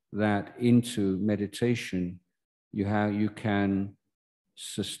bringing that into meditation, you can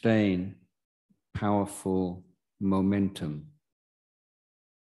sustain powerful momentum.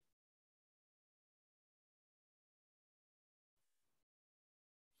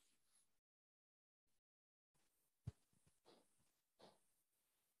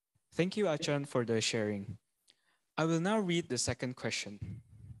 Thank you, Ajahn, for the sharing. I will now read the second question.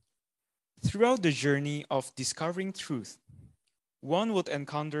 Throughout the journey of discovering truth, one would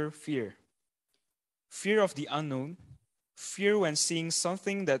encounter fear. Fear of the unknown, fear when seeing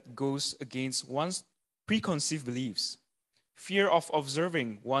something that goes against one's preconceived beliefs, fear of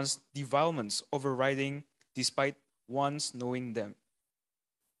observing one's defilements overriding despite one's knowing them.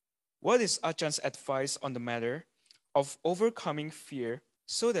 What is Ajahn's advice on the matter of overcoming fear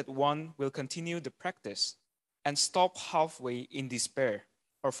so that one will continue the practice and stop halfway in despair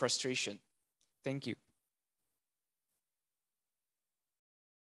or frustration? Thank you.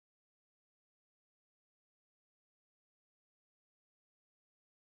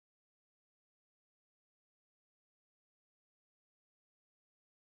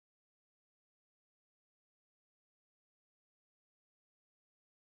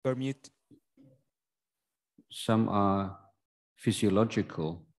 You're mute. Some are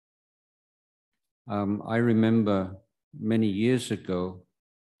physiological. I remember many years ago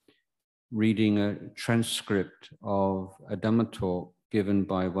reading a transcript of a Dhamma talk given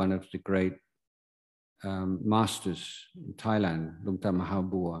by one of the great masters in Thailand, Luangpor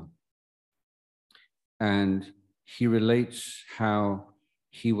Mahabua. And he relates how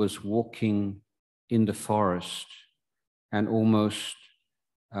he was walking in the forest and almost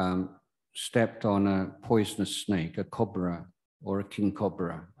stepped on a poisonous snake, a cobra or a king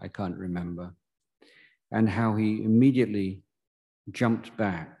cobra, I can't remember, and how he immediately jumped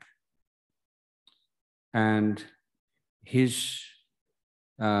back. And his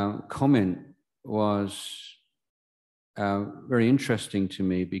comment was very interesting to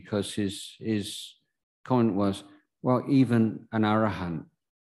me because his comment was, well, even an arahant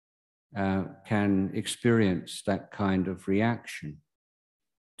can experience that kind of reaction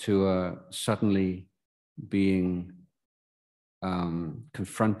to suddenly being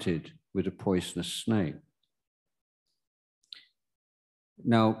confronted with a poisonous snake.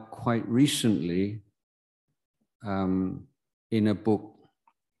 Now, quite recently, in a book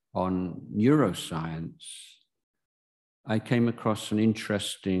on neuroscience, I came across an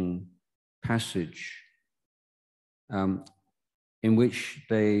interesting passage in which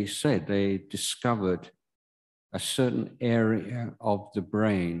they said they discovered a certain area of the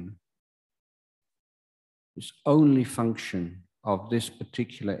brain. Its only function of this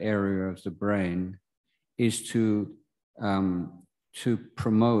particular area of the brain is to to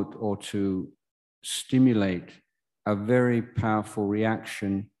promote or to stimulate a very powerful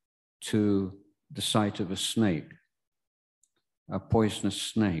reaction to the sight of a snake, a poisonous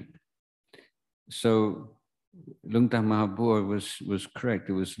snake. So Lungtang Mahabur was correct.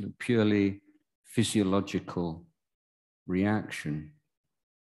 It was a purely physiological reaction.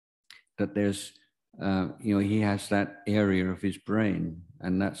 That there's, he has that area of his brain,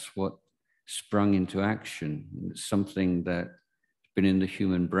 and that's what sprung into action. It's something that's been in the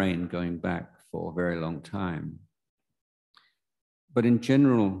human brain going back for a very long time. But in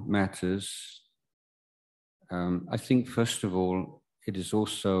general matters, I think, first of all, it is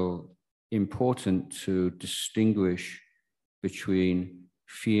also important to distinguish between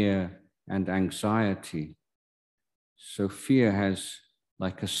fear and anxiety. So fear has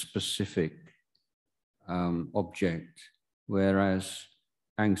like a specific object, whereas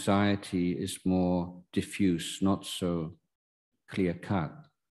anxiety is more diffuse, not so clear-cut.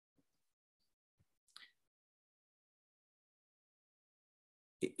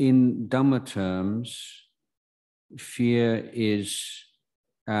 In Dhamma terms, fear is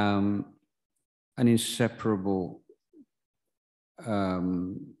an inseparable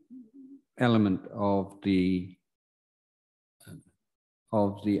element of the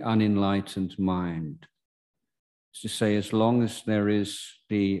unenlightened mind. To say, as long as there is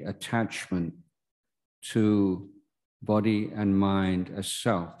the attachment to body and mind as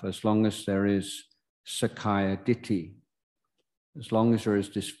self, as long as there is Sakaya Ditti, as long as there is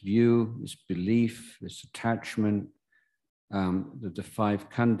this view, this belief, this attachment, that the five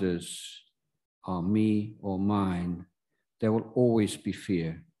khandhas are me or mine, there will always be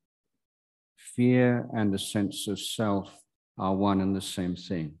fear. Fear and the sense of self are one and the same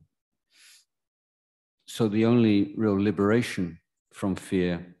thing. So the only real liberation from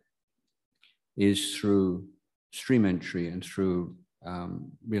fear is through stream entry and through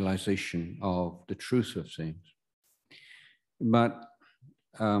realization of the truth of things. But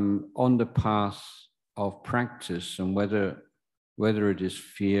on the path of practice, and whether it is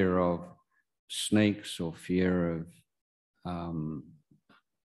fear of snakes or fear of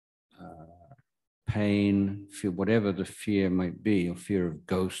pain, fear, whatever the fear might be, or fear of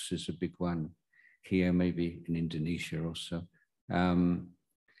ghosts is a big one here, maybe in Indonesia also, then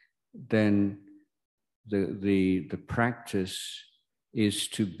the practice is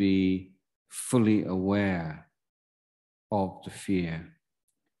to be fully aware of the fear.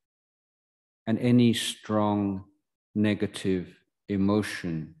 And any strong negative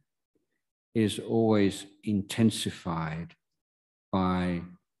emotion is always intensified by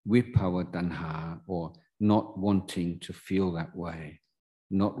vipawadanha, or not wanting to feel that way,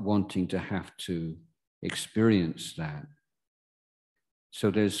 not wanting to have to experience that. So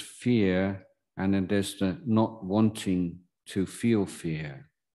there's fear, and then there's the not wanting to feel fear.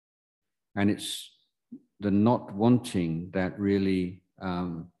 And it's the not wanting that really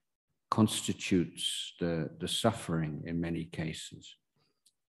constitutes the suffering in many cases.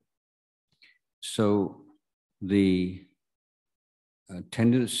 So the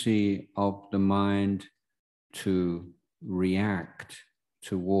tendency of the mind to react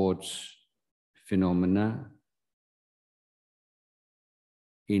towards phenomena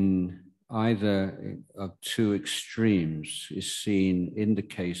in either of two extremes is seen in the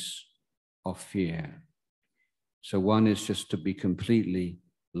case of fear. So one is just to be completely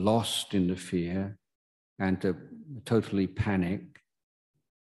lost in the fear and to totally panic.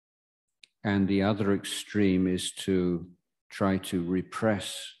 And the other extreme is to try to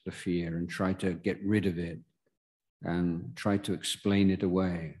repress the fear and try to get rid of it and try to explain it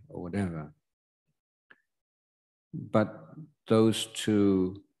away or whatever. But those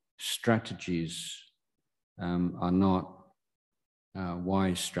two strategies are not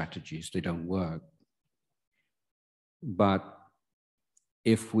wise strategies. They don't work. But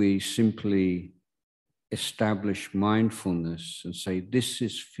if we simply establish mindfulness and say, this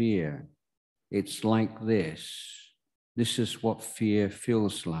is fear, it's like this is what fear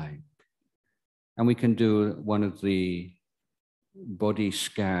feels like. And we can do one of the body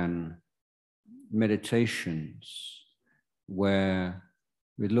scan meditations where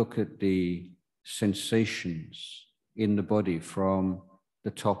we look at the sensations in the body from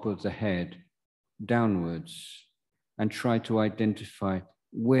the top of the head downwards and try to identify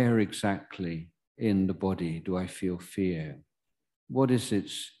where exactly in the body do I feel fear? What is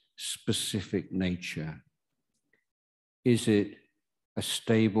its specific nature? Is it a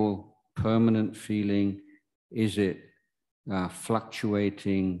stable, permanent feeling? Is it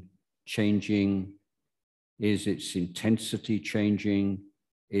fluctuating, changing? Is its intensity changing?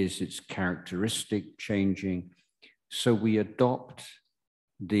 Is its characteristic changing? So we adopt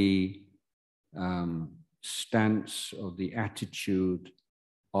the stance or the attitude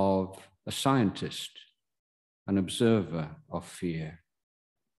of a scientist, an observer of fear.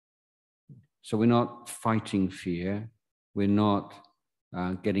 So we're not fighting fear, we're not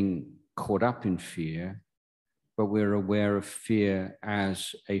getting caught up in fear, but we're aware of fear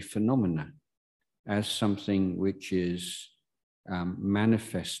as a phenomenon, as something which is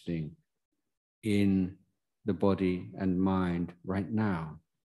manifesting in the body and mind right now.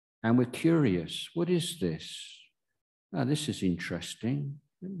 And we're curious, what is this? This is interesting.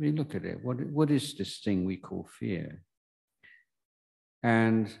 Let me look at it. What is this thing we call fear?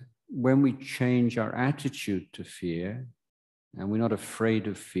 And when we change our attitude to fear, and we're not afraid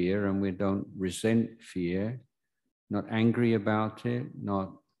of fear, and we don't resent fear, not angry about it,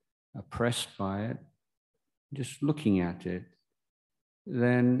 not oppressed by it, just looking at it,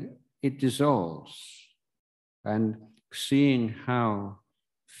 then it dissolves. And seeing how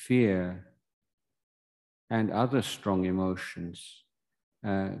fear and other strong emotions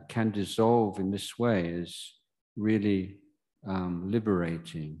can dissolve in this way is really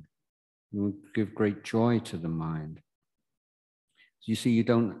liberating. It will give great joy to the mind. You see, you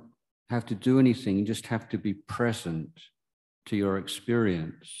don't have to do anything, you just have to be present to your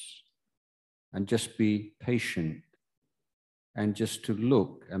experience and just be patient and just to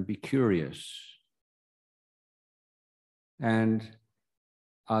look and be curious. And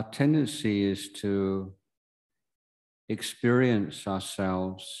our tendency is to experience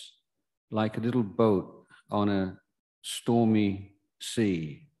ourselves like a little boat on a stormy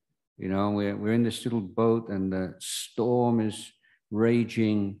sea. You know, we're in this little boat and the storm is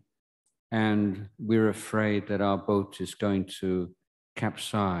raging and we're afraid that our boat is going to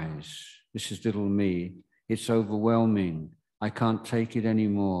capsize. This is little me. It's overwhelming. I can't take it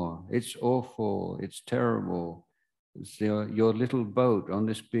anymore. It's awful. It's terrible. It's your little boat on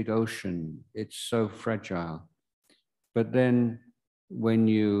this big ocean. It's so fragile. But then when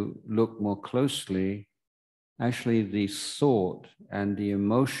you look more closely, actually the thought and the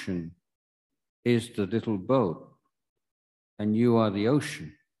emotion is the little boat, and you are the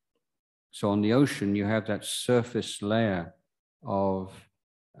ocean. So on the ocean, you have that surface layer of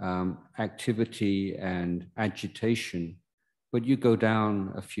activity and agitation, but you go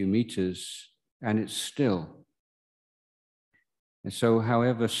down a few meters and it's still. And so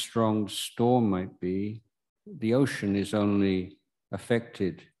however strong the storm might be, the ocean is only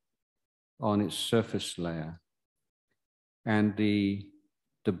affected on its surface layer. And the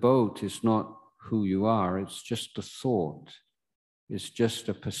boat is not who you are, it's just a thought. It's just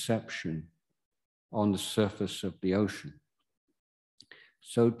a perception on the surface of the ocean.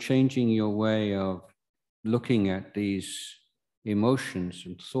 So changing your way of looking at these emotions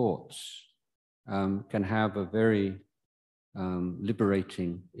and thoughts can have a very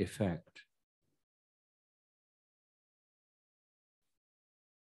liberating effect.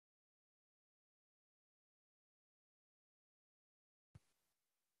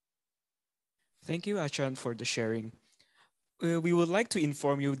 Thank you, Ajahn, for the sharing. We would like to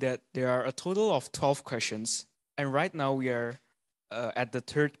inform you that there are a total of 12 questions, and right now we are at the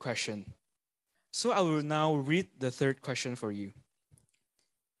third question. So I will now read the third question for you.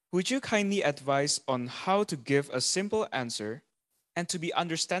 Would you kindly advise on how to give a simple answer and to be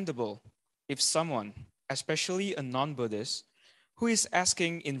understandable if someone, especially a non-Buddhist, who is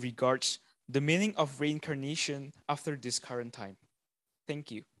asking in regards the meaning of reincarnation after this current time? Thank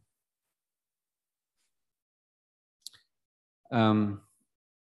you.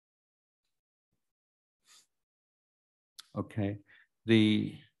 Okay.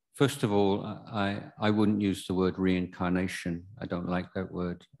 First of all, I wouldn't use the word reincarnation. I don't like that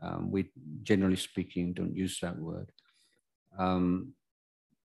word. We, generally speaking, don't use that word.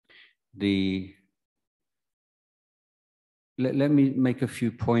 Let me make a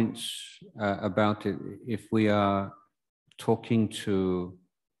few points about it. If we are talking to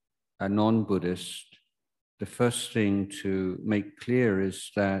a non-Buddhist, the first thing to make clear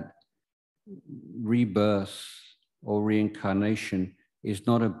is that rebirth or reincarnation is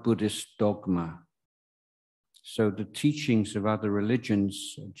not a Buddhist dogma. So the teachings of other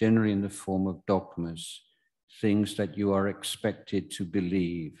religions are generally in the form of dogmas, things that you are expected to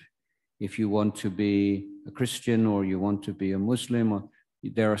believe. If you want to be a Christian or you want to be a Muslim,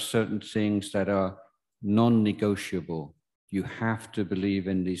 there are certain things that are non-negotiable. You have to believe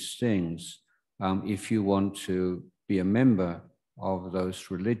in these things if you want to be a member of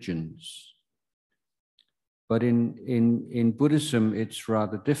those religions. But in Buddhism, it's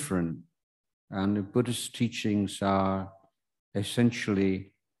rather different. And the Buddhist teachings are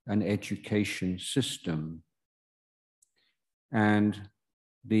essentially an education system. And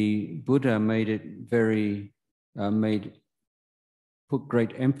the Buddha made it very, put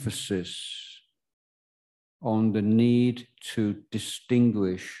great emphasis on the need to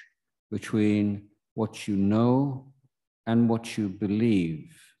distinguish between what you know and what you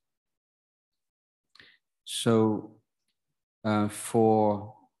believe. So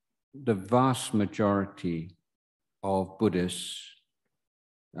for the vast majority of Buddhists,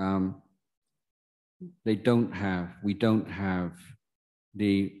 we don't have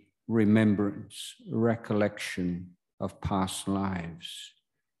the remembrance, recollection of past lives.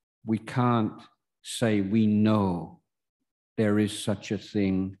 We can't say we know there is such a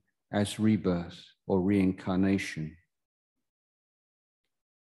thing as rebirth or reincarnation.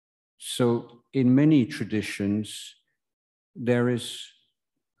 So in many traditions, there is,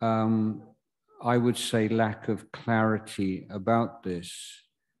 I would say, lack of clarity about this.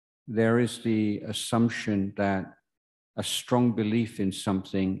 There is the assumption that a strong belief in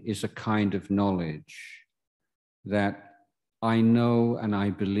something is a kind of knowledge, that I know and I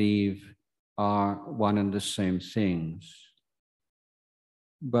believe are one and the same things.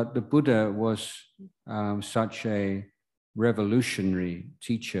 But the Buddha was such a revolutionary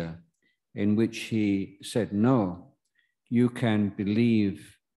teacher in which he said, no, you can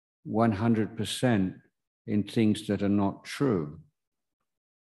believe 100% in things that are not true.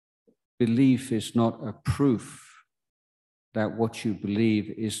 Belief is not a proof that what you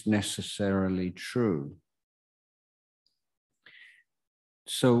believe is necessarily true.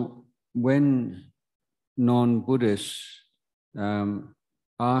 So when non-Buddhists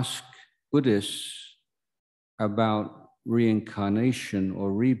ask Buddhists about reincarnation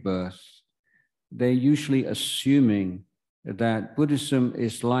or rebirth, they're usually assuming that Buddhism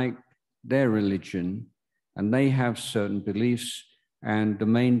is like their religion and they have certain beliefs, and the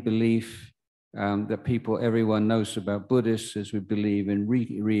main belief that everyone knows about Buddhists is we believe in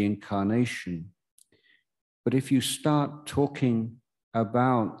reincarnation. But if you start talking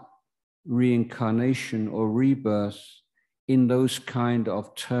about reincarnation or rebirth in those kind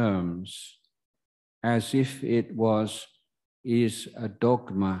of terms, as if it is a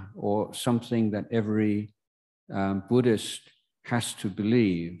dogma or something that every Buddhist has to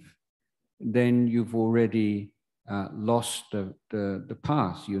believe, then you've already lost the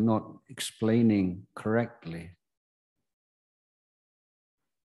path. You're not explaining correctly.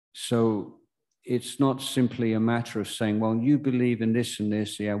 So it's not simply a matter of saying, well, you believe in this and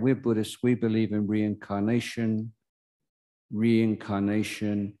this. Yeah, we're Buddhists. We believe in reincarnation.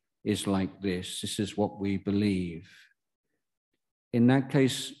 Reincarnation is like this. This is what we believe. In that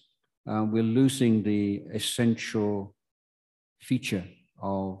case, we're losing the essential feature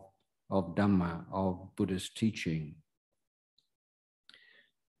of Dhamma, of Buddhist teaching.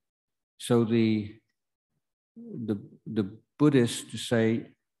 So the Buddhists say,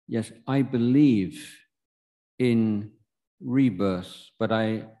 yes, I believe in rebirth, but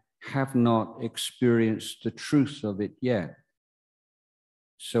I have not experienced the truth of it yet.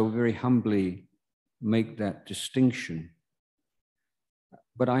 So very humbly make that distinction.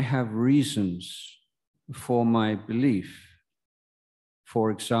 But I have reasons for my belief.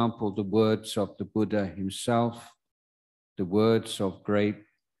 For example, the words of the Buddha himself, the words of great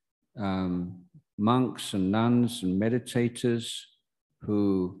monks and nuns and meditators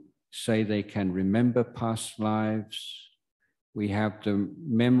who say they can remember past lives. We have the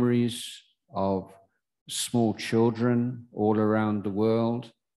memories of small children all around the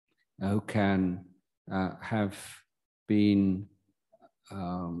world who can have been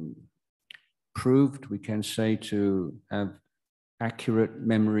proved, we can say, to have accurate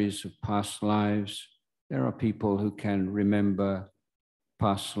memories of past lives. There are people who can remember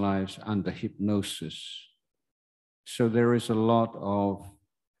past lives under hypnosis. So there is a lot of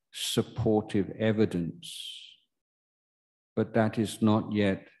supportive evidence, but that is not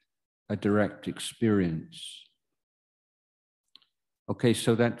yet a direct experience. Okay,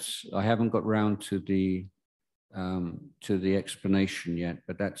 so I haven't got round to the explanation yet,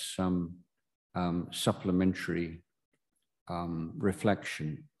 but that's some supplementary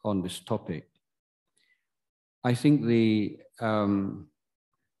reflection on this topic. I think the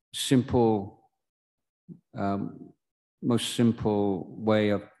most simple way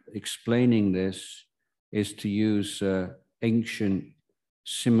of explaining this is to use ancient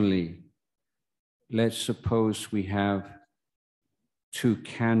simile. Let's suppose we have 2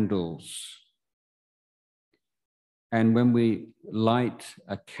 candles, and when we light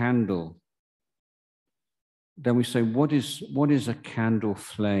a candle, then we say, what is a candle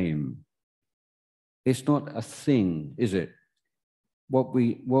flame? It's not a thing, is it? What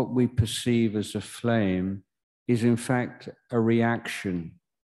we perceive as a flame is in fact a reaction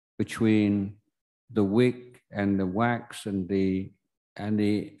between the wick and the wax and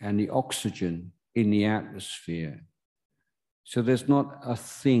the oxygen in the atmosphere. So there's not a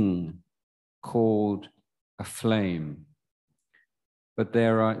thing called a flame, but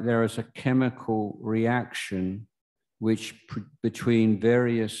there is a chemical reaction between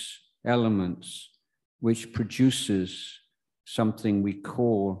various elements which produces something we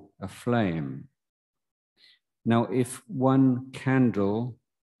call a flame. Now, if one candle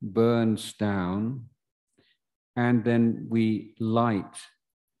burns down and then we light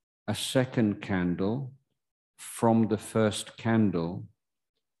a second candle from the first candle,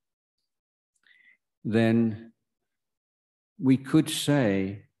 then we could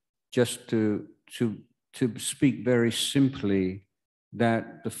say, just to speak very simply,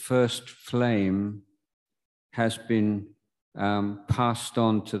 that the first flame has been passed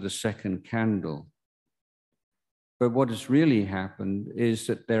on to the second candle. But what has really happened is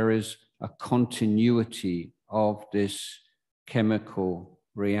that there is a continuity of this chemical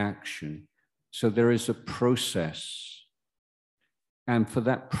reaction. So there is a process. And for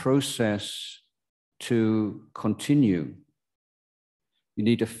that process to continue, you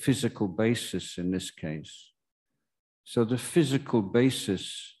need a physical basis in this case. So the physical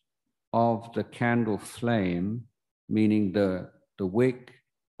basis of the candle flame, meaning the wick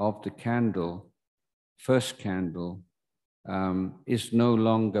of the candle, first candle, is no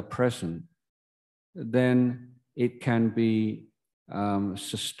longer present, then it can be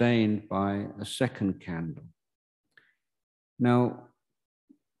sustained by a second candle. Now,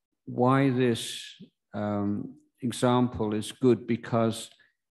 why this example is good? Because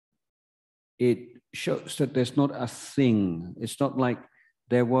it shows that there's not a thing. It's not like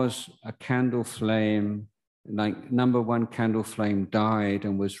there was a candle flame, like number one candle flame died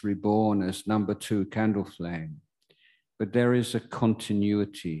and was reborn as number two candle flame. But there is a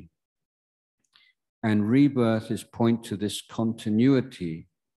continuity. And rebirth is point to this continuity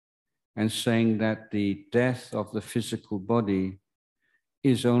and saying that the death of the physical body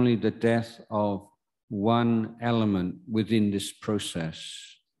is only the death of one element within this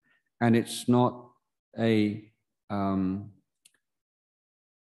process. And it's not a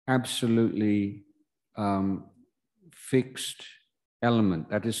absolutely fixed element.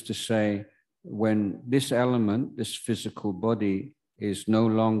 That is to say, when this element, this physical body, is no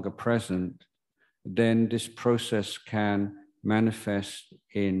longer present, then this process can manifest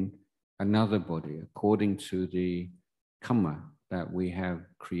in another body according to the karma that we have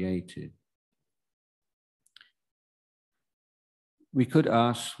created. We could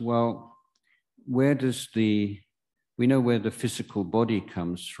ask, well, we know where the physical body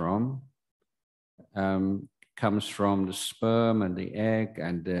comes from. Comes from the sperm and the egg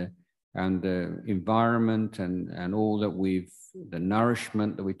and the environment and all that the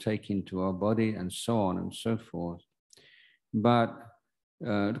nourishment that we take into our body and so on and so forth. But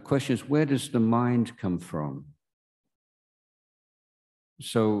the question is, where does the mind come from?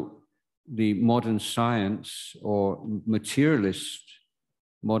 So the modern science or materialist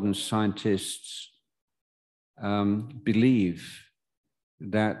modern scientists believe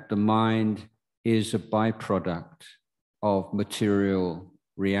that the mind is a byproduct of material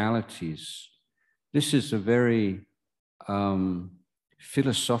realities. This is a very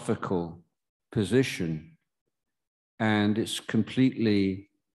philosophical position, and it's completely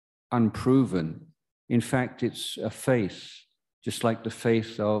unproven. In fact, it's a faith, just like the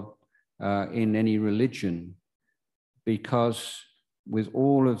faith of in any religion, because with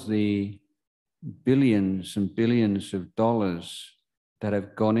all of the billions and billions of dollars that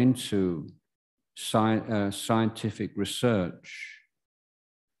have gone into scientific research,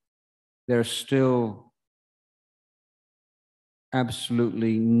 there's still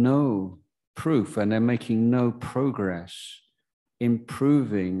absolutely no proof, and they're making no progress in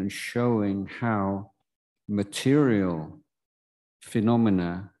proving and showing how material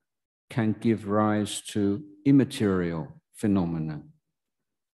phenomena can give rise to immaterial phenomena,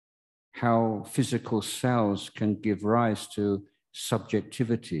 how physical cells can give rise to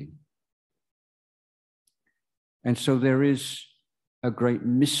subjectivity. And so there is a great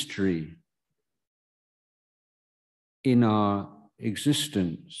mystery in our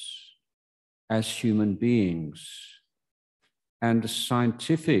existence as human beings, and the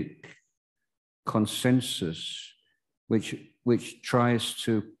scientific consensus which tries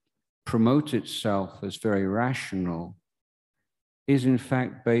to promote itself as very rational is in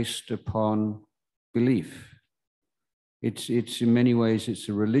fact based upon belief. It's in many ways, it's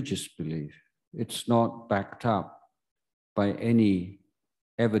a religious belief. It's not backed up by any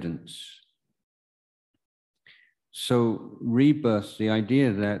evidence. So rebirth, the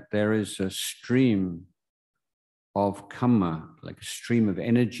idea that there is a stream of karma, like a stream of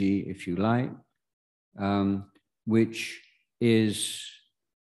energy, if you like, which is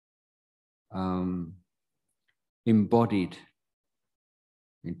embodied.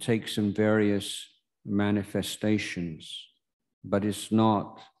 It takes some various manifestations, but it's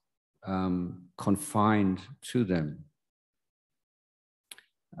not confined to them,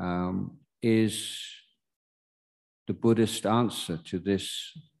 is the Buddhist answer to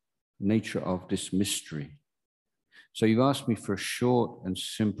this nature of this mystery. So you've asked me for a short and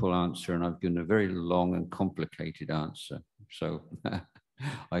simple answer, and I've given a very long and complicated answer. So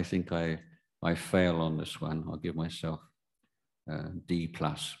I think I fail on this one. I'll give myself D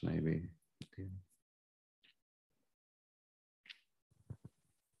plus, maybe.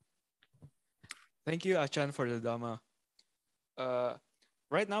 Thank you, Ajahn, for the Dhamma.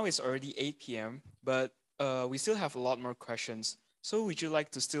 Right now it's already 8 p.m., but we still have a lot more questions. So would you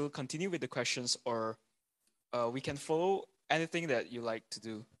like to still continue with the questions, or we can follow anything that you like to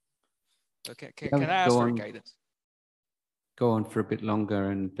do? Okay, can I ask for guidance? Go on for a bit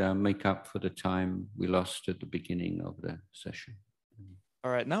longer and make up for the time we lost at the beginning of the session.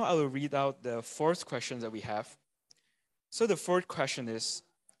 All right, now I will read out the fourth question that we have. So the fourth question is,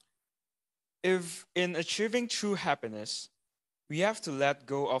 if in achieving true happiness, we have to let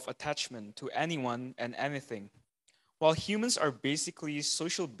go of attachment to anyone and anything, while humans are basically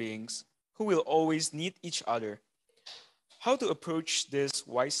social beings who will always need each other, how to approach this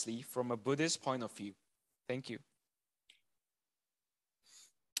wisely from a Buddhist point of view? Thank you.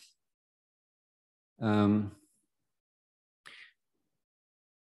 In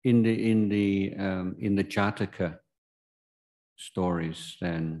the Jataka stories,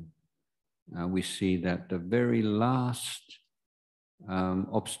 then we see that the very last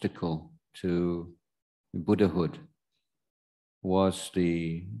obstacle to Buddhahood was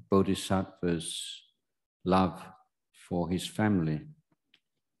the Bodhisattva's love for his family.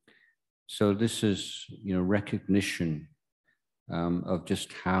 So this is, recognition of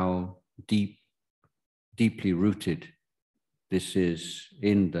just how deeply rooted this is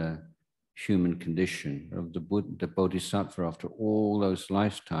in the human condition of the Bodhisattva. After all those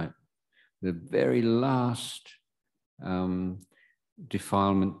lifetimes, the very last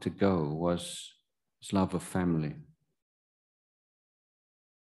defilement to go was his love of family.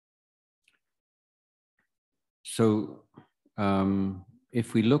 So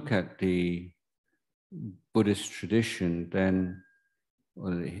if we look at the Buddhist tradition, then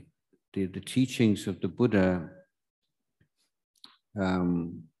the teachings of the Buddha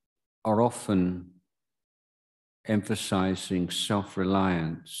are often emphasizing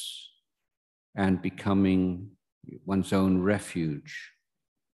self-reliance and becoming one's own refuge.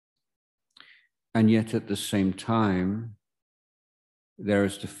 And yet at the same time, there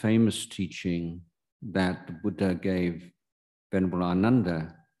is the famous teaching that the Buddha gave Venerable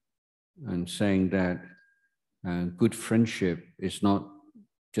Ananda, and saying that good friendship is not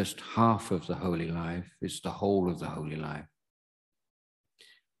just half of the holy life, it's the whole of the holy life.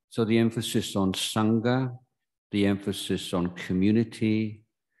 So the emphasis on Sangha, the emphasis on community,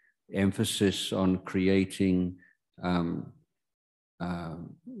 emphasis on creating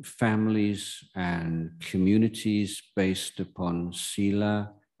families and communities based upon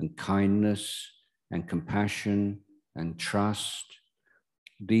sila and kindness and compassion and trust.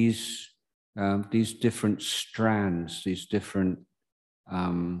 These different strands, these different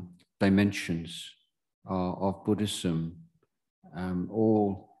dimensions of Buddhism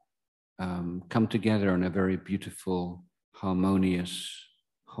all come together in a very beautiful, harmonious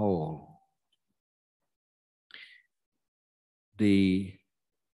whole. The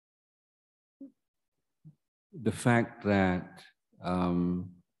fact that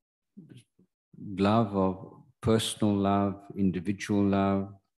love of personal love, individual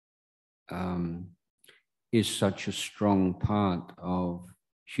love, is such a strong part of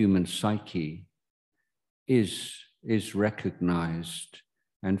human psyche is recognized.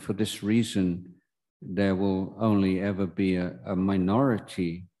 And for this reason, there will only ever be a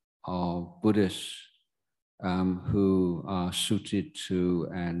minority of Buddhists who are suited to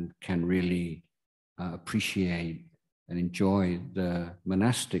and can really appreciate and enjoy the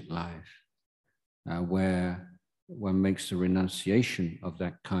monastic life, where one makes the renunciation of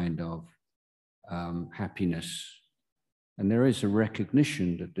that kind of happiness. And there is a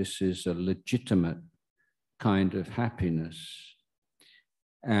recognition that this is a legitimate kind of happiness.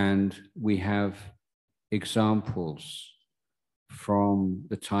 And we have examples from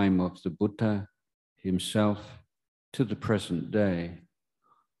the time of the Buddha himself to the present day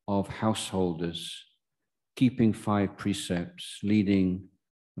of householders keeping 5 precepts, leading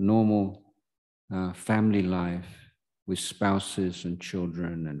a normal family life with spouses and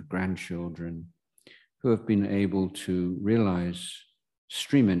children and grandchildren who have been able to realize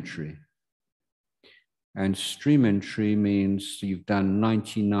stream entry. And stream entry means you've done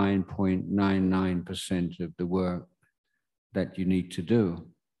 99.99% of the work that you need to do.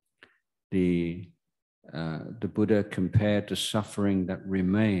 The Buddha compared the suffering that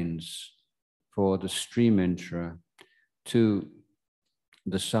remains for the stream enterer to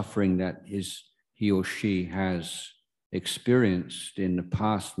the suffering that he or she has experienced in the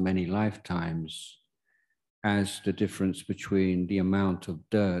past many lifetimes as the difference between the amount of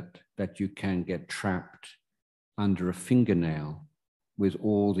dirt that you can get trapped under a fingernail with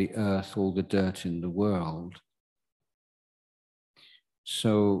all the earth, all the dirt in the world.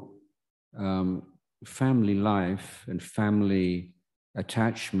 So family life and family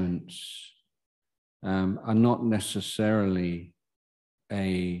attachments are not necessarily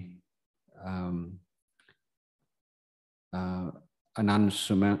an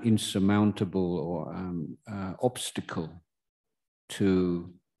insurmountable or obstacle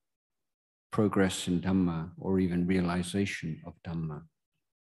to progress in Dhamma or even realization of Dhamma.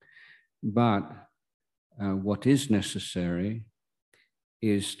 But what is necessary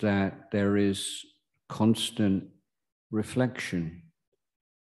is that there is constant reflection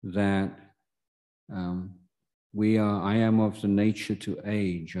that I am of the nature to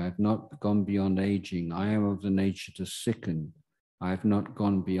age. I have not gone beyond aging. I am of the nature to sicken. I have not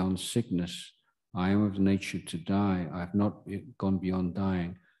gone beyond sickness. I am of the nature to die. I have not gone beyond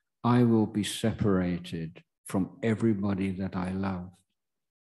dying. I will be separated from everybody that I love.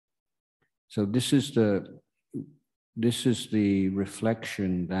 So this is the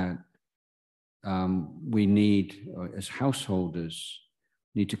reflection that we need as householders,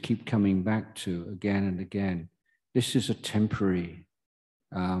 need to keep coming back to again and again. This is a temporary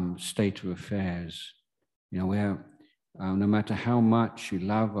state of affairs. You know, where no matter how much you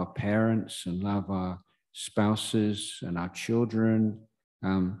love our parents and love our spouses and our children,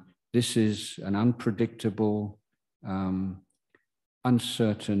 this is an unpredictable,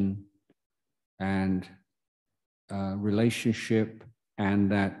 uncertain and relationship,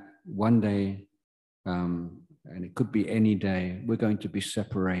 and that one day, and it could be any day, we're going to be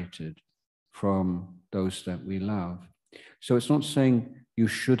separated from those that we love. So it's not saying you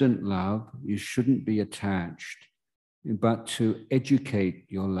shouldn't love, you shouldn't be attached, but to educate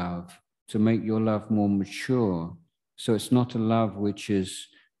your love, to make your love more mature. So it's not a love which is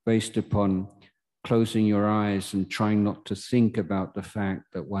based upon closing your eyes and trying not to think about the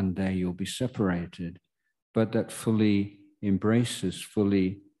fact that one day you'll be separated, but that fully embraces,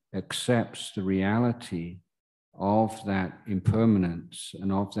 fully accepts the reality of that impermanence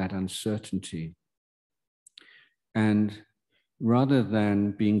and of that uncertainty. And rather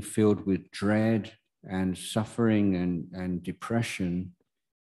than being filled with dread and suffering and depression,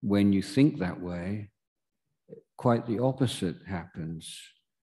 when you think that way, quite the opposite happens.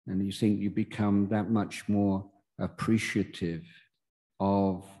 And you think you become that much more appreciative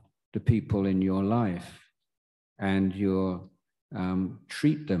of the people in your life, and you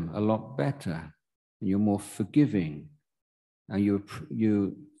treat them a lot better. You're more forgiving, and your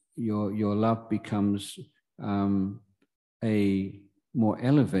love becomes a more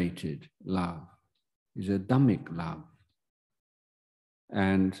elevated love. It's a Dhammic love.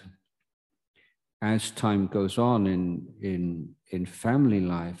 And as time goes on in family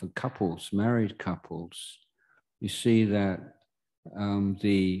life, couples, married couples, you see that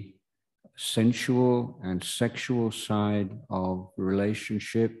the sensual and sexual side of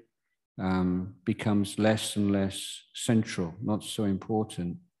relationship becomes less and less central, not so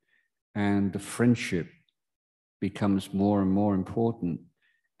important, and the friendship becomes more and more important,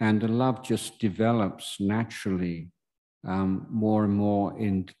 and the love just develops naturally more and more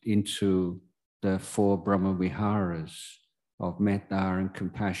into the 4 Brahma Viharas of metta and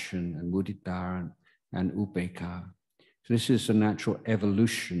compassion and mudita and upekkha. So this is a natural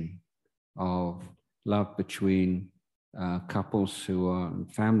evolution of love between couples who are,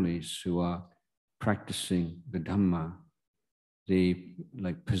 families who are practicing the Dhamma. The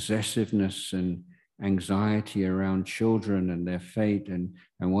possessiveness and anxiety around children and their fate, and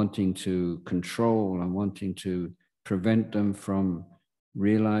wanting to control and wanting to prevent them from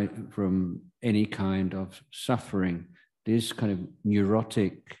any kind of suffering. These kind of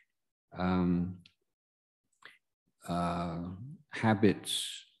neurotic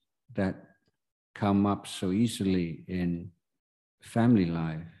habits that come up so easily in family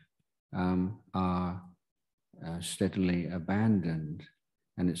life are steadily abandoned.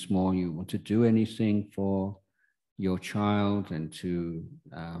 and it's more you want to do anything for your child and to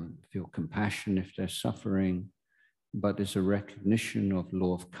feel compassion if they're suffering. But there's a recognition of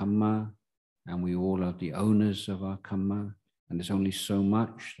law of karma, and we all are the owners of our karma, and there's only so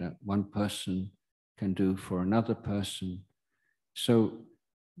much that one person can do for another person. So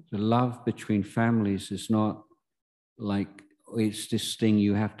the love between families is not like it's this thing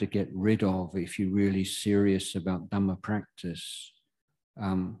you have to get rid of if you're really serious about Dhamma practice.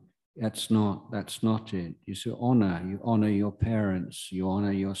 That's not it. You should you honor your parents, you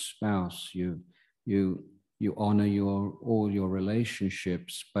honor your spouse, you honor all your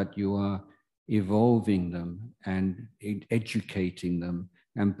relationships, but you are evolving them and educating them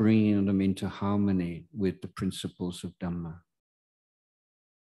and bringing them into harmony with the principles of Dhamma.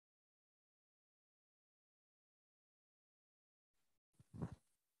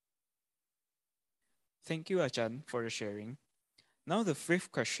 Thank you, Ajahn, for the sharing. Now the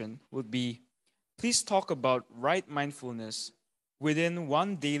fifth question would be, please talk about right mindfulness within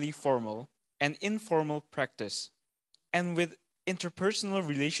one daily formal and informal practice, and with interpersonal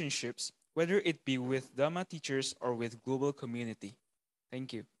relationships, whether it be with Dhamma teachers or with global community.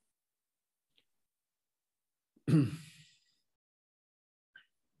 Thank you.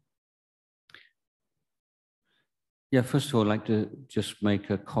 Yeah, first of all, I'd like to just make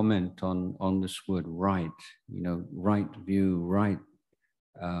a comment on this word right. You know, right view, right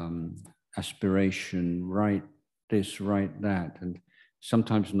aspiration, right this, right that. And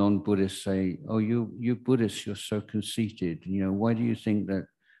sometimes non-Buddhists say, oh, you Buddhists, you're so conceited. You know, why do you think that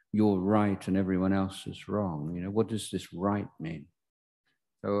you're right and everyone else is wrong? You know, what does this right mean?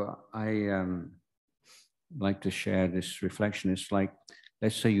 So I like to share this reflection. It's like,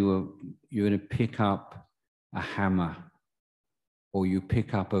 let's say you're going to pick up a hammer, or you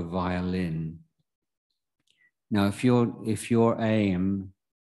pick up a violin. Now, if your aim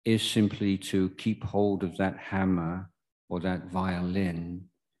is simply to keep hold of that hammer or that violin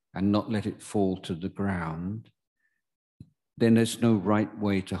and not let it fall to the ground, then there's no right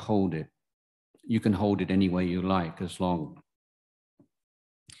way to hold it. You can hold it any way you like, as long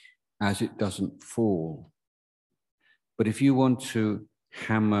as it doesn't fall. But if you want to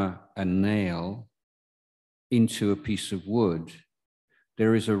hammer a nail into a piece of wood,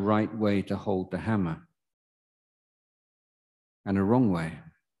 there is a right way to hold the hammer and a wrong way.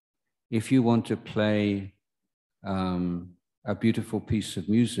 If you want to play a beautiful piece of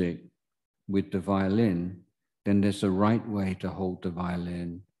music with the violin, then there's a right way to hold the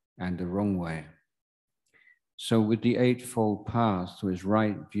violin and a wrong way. So with the Eightfold Path, with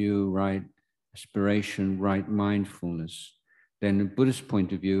right view, right aspiration, right mindfulness, then in Buddhist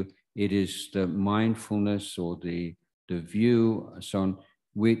point of view, it is the mindfulness or the view, so on,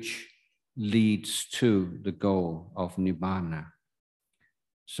 which leads to the goal of Nibbana.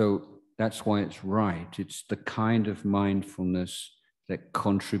 So that's why it's right. It's the kind of mindfulness that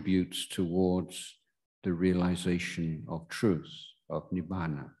contributes towards the realization of truth, of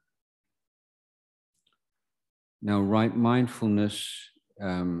Nibbana. Now, right mindfulness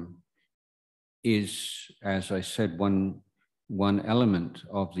is, as I said, one element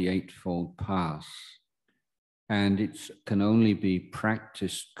of the Eightfold Path, and it can only be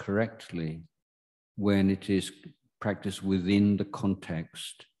practiced correctly when it is practiced within the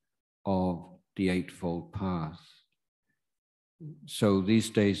context of the Eightfold Path. So these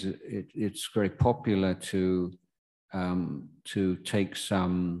days, it's very popular to take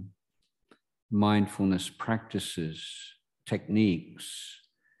some mindfulness practices, techniques,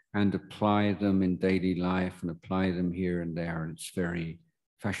 and apply them in daily life and apply them here and there. And it's very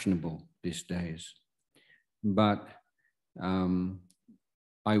fashionable these days. But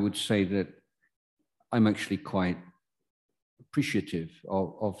I would say that I'm actually quite appreciative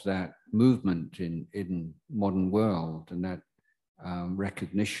of that movement in modern world, and that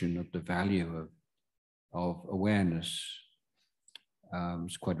recognition of the value of awareness.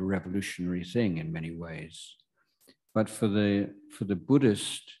 It's quite a revolutionary thing in many ways. But for the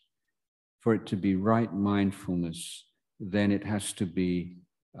Buddhist, for it to be right mindfulness, then it has to be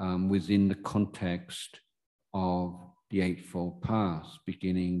within the context of the Eightfold Path,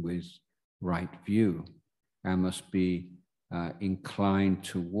 beginning with right view, and must be inclined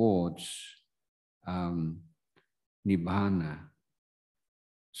towards Nibbana.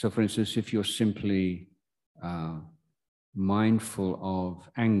 So for instance, if you're simply mindful of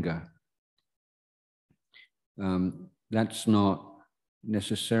anger, that's not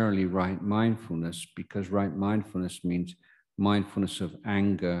necessarily right mindfulness, because right mindfulness means mindfulness of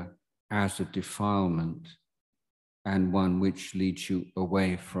anger as a defilement and one which leads you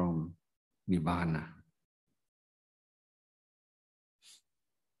away from Nibbana.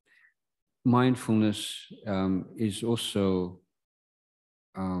 mindfulness is also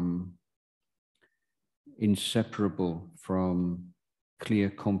inseparable from clear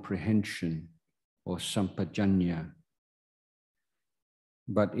comprehension or sampajanya.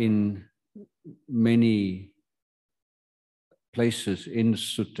 But in many places in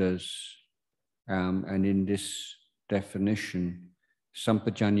suttas and in this definition,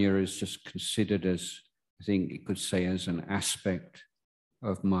 sampajanya is just considered as, I think you could say, as an aspect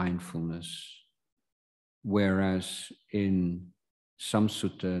of mindfulness, whereas in some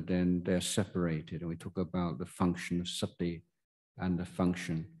sutta, then they're separated. And we talk about the function of sati and the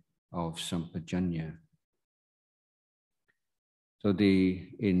function of sampajanya. So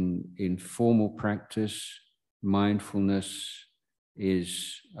in formal practice, mindfulness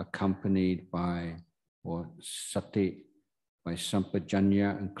is accompanied by, or sati, by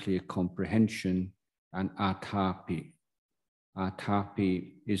sampajanya and clear comprehension, and atapi.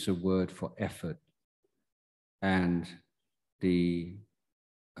 Atapi is a word for effort, and the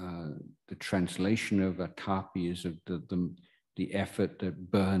translation of atapi is of the effort that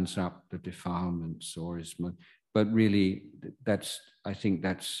burns up the defilements, or is, but really I think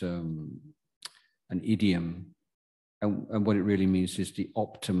that's an idiom, and what it really means is the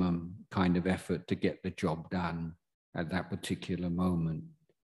optimum kind of effort to get the job done at that particular moment.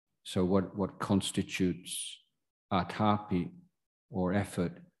 So what constitutes atapi or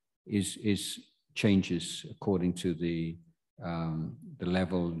effort is changes according to the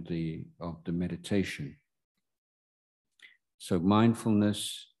level of the meditation. So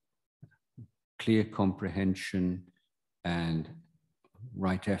mindfulness, clear comprehension, and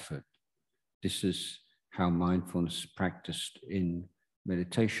right effort. This is how mindfulness is practiced in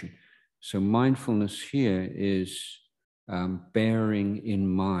meditation. So mindfulness here is bearing in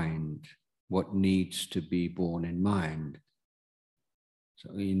mind what needs to be borne in mind. So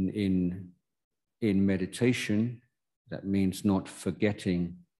in meditation, that means not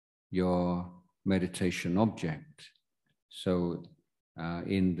forgetting your meditation object. So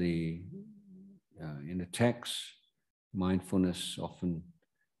in the text, mindfulness often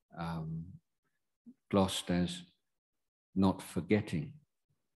glossed as not forgetting.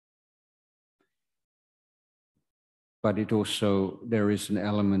 But it also, there is an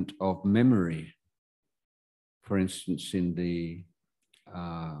element of memory. For instance, in the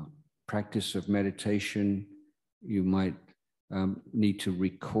practice of meditation, you might need to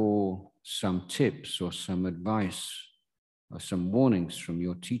recall some tips or some advice or some warnings from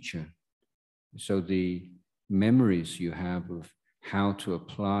your teacher. So the memories you have of how to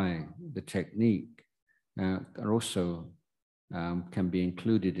apply the technique are also can be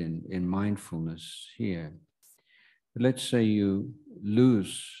included in mindfulness here. But let's say you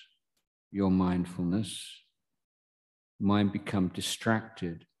lose your mindfulness, mind become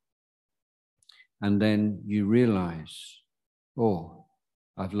distracted, and then you realize, oh,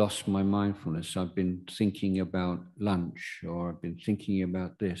 I've lost my mindfulness. I've been thinking about lunch, or I've been thinking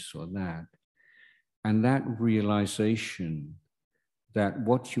about this or that. And that realization that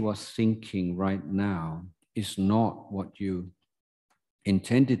what you are thinking right now is not what you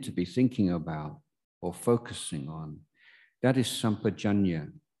intended to be thinking about or focusing on, that is sampajanya.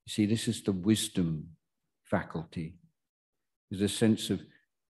 You see, this is the wisdom faculty. There's a sense of,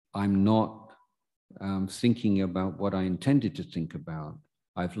 I'm not thinking about what I intended to think about.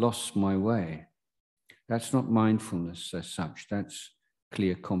 I've lost my way. That's not mindfulness as such. That's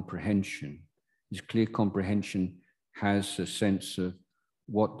clear comprehension. This clear comprehension has a sense of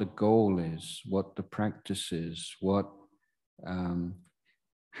what the goal is, what the practice is, what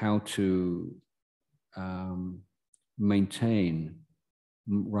how to maintain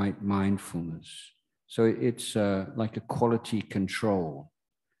right mindfulness. So it's like a quality control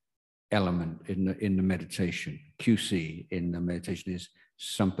element in the meditation. QC in the meditation is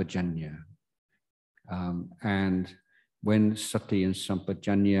sampajanya. And when sati and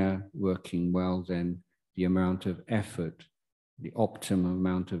sampajanya working well, then the amount of effort, the optimum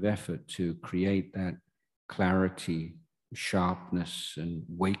amount of effort to create that clarity, sharpness, and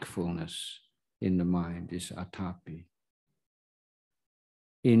wakefulness in the mind is atapi.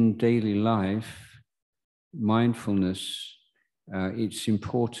 In daily life, mindfulness, it's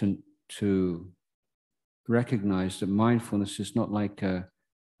important to recognize that mindfulness is not like a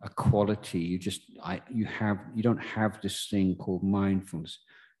quality. You don't have this thing called mindfulness.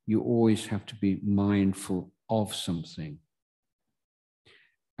 You always have to be mindful of something.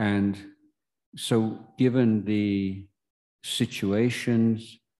 And so given the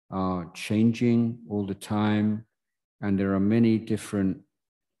situations are changing all the time, and there are many different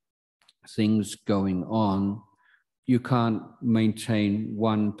things going on, you can't maintain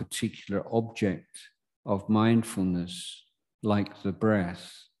one particular object of mindfulness like the breath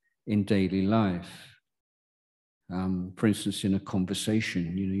in daily life. For instance, in a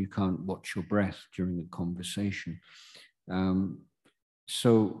conversation, you can't watch your breath during a conversation.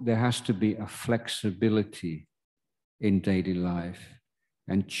 So there has to be a flexibility in daily life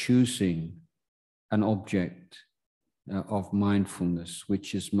and choosing an object of mindfulness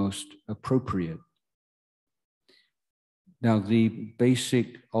which is most appropriate. Now, the basic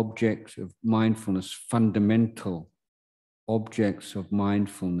object of mindfulness, fundamental objects of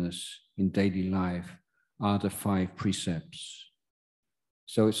mindfulness in daily life are the 5 precepts.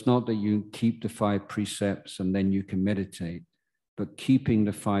 So it's not that you keep the 5 precepts and then you can meditate, but keeping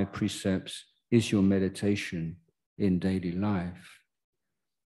the 5 precepts is your meditation in daily life.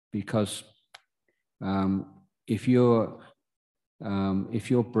 Because if you're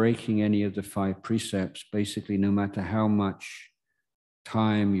breaking any of the 5 precepts, basically no matter how much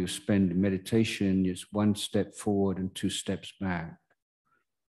time you spend in meditation, it's 1 step forward and 2 steps back.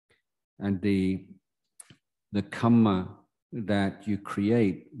 And the karma that you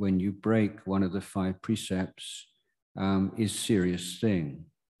create when you break one of the 5 precepts is a serious thing.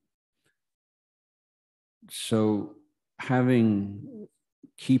 So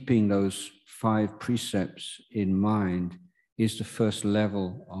keeping those 5 precepts in mind is the first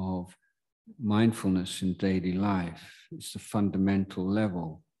level of mindfulness in daily life. It's the fundamental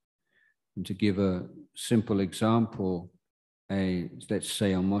level. And to give a simple example, let's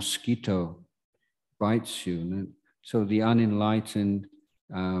say a mosquito bites you. So the unenlightened,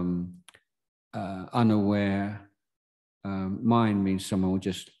 unaware mind means someone will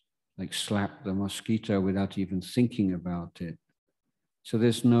just like slap the mosquito without even thinking about it. So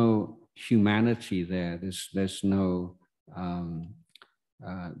there's no humanity there. There's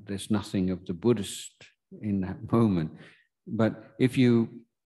nothing of the Buddhist in that moment. But if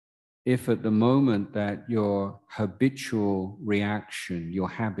at the moment that your habitual reaction, your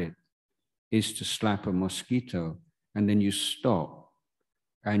habit, is to slap a mosquito, and then you stop,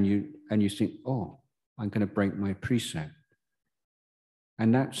 and you think, oh, I'm going to break my precept.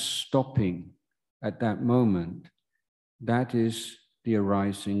 And that stopping at that moment, that is the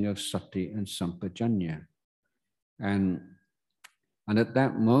arising of sati and sampajanya. And at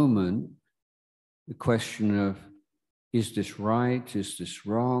that moment, the question of, is this right? Is this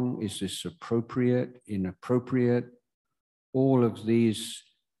wrong? Is this appropriate, inappropriate? All of these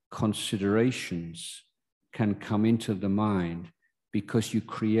considerations can come into the mind because you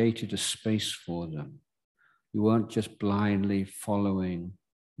created a space for them. You weren't just blindly following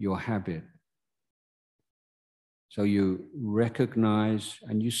your habit. So you recognize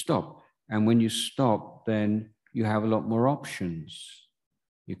and you stop. And when you stop, then you have a lot more options.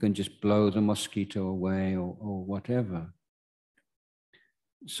 You can just blow the mosquito away or whatever.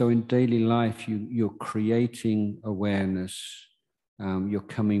 So in daily life, you're creating awareness. You're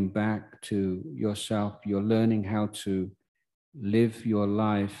coming back to yourself. You're learning how to live your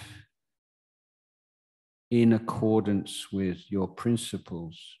life in accordance with your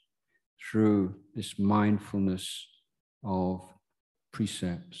principles through this mindfulness of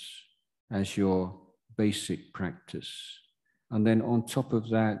precepts as your basic practice. And then on top of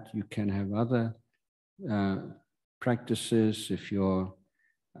that, you can have other practices. If you're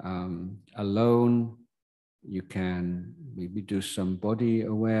alone, you can maybe do some body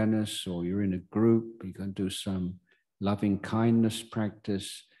awareness, or you're in a group, you can do some loving kindness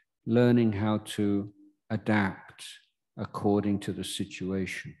practice, learning how to adapt according to the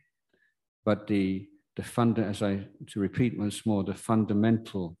situation. But to repeat once more, the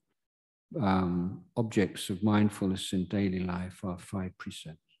fundamental objects of mindfulness in daily life are 5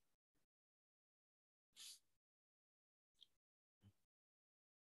 precepts.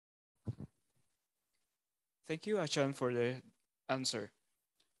 Thank you, Ajahn, for the answer.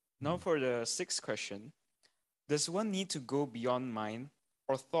 Now for the 6th question. Does one need to go beyond mind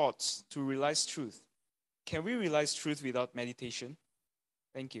or thoughts to realize truth? Can we realize truth without meditation?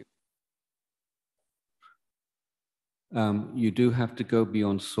 Thank you. You do have to go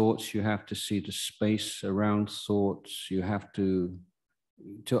beyond thoughts. You have to see the space around thoughts. You have to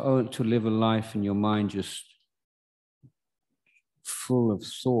live a life in your mind just full of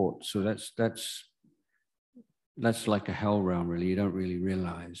thoughts. So that's like a hell realm, really. You don't really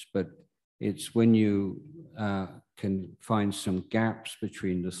realize. But it's when you can find some gaps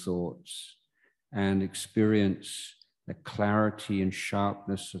between the thoughts and experience the clarity and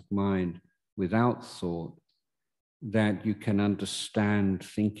sharpness of mind without thought, that you can understand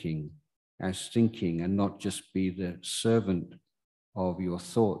thinking as thinking and not just be the servant of your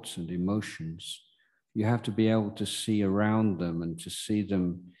thoughts and emotions. you have to be able to see around them and to see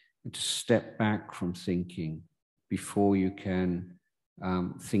them, and to step back from thinking before you can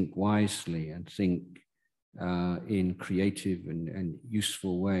think wisely and think in creative and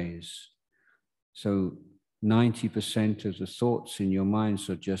useful ways. So 90% of the thoughts in your minds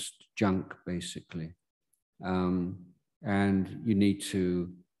are just junk, basically. And you need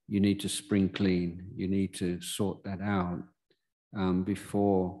to spring clean. You need to sort that out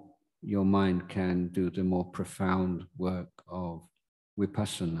before your mind can do the more profound work of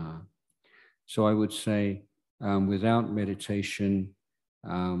vipassana. So I would say without meditation,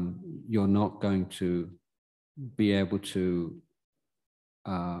 you're not going to be able to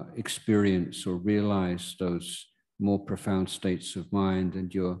experience or realize those more profound states of mind,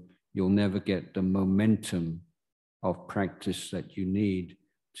 and you'll never get the momentum of practice that you need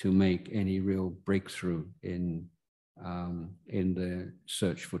to make any real breakthrough in the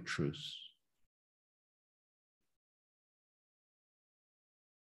search for truth.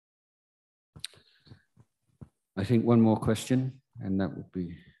 I think one more question, and that would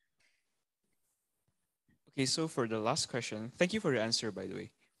be. Okay, so for the last question, thank you for your answer, by the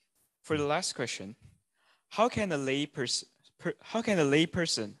way. For the last question, how can a lay person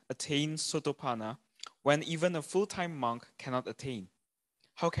attain Sotapanna when even a full-time monk cannot attain?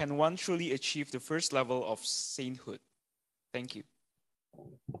 How can one truly achieve the first level of sainthood? Thank you.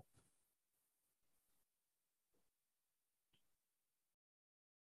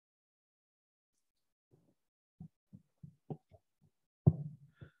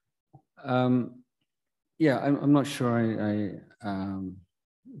 Yeah, I'm not sure I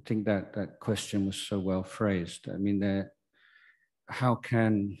think that question was so well phrased. I mean, how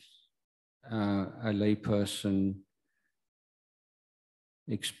can a layperson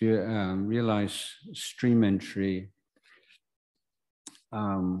realize stream entry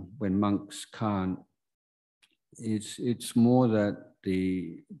when monks can't? It's more that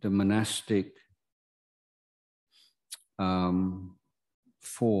the monastic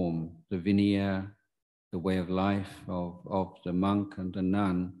form, the vinaya, the way of life of the monk and the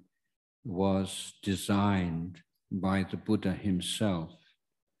nun was designed by the Buddha himself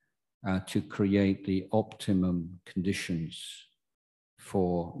to create the optimum conditions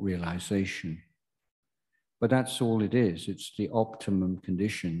for realization. But that's all it is. It's the optimum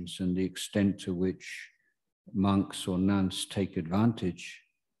conditions, and the extent to which monks or nuns take advantage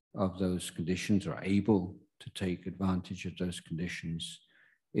of those conditions, or are able to take advantage of those conditions,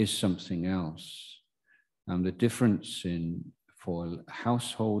 is something else. The difference for a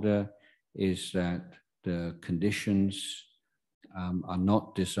householder is that the conditions are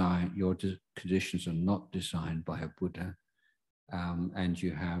not designed, conditions are not designed by a Buddha, and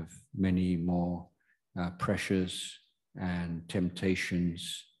you have many more pressures and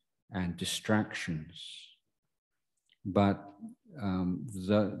temptations and distractions. But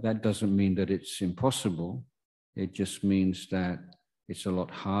that doesn't mean that it's impossible. It just means that it's a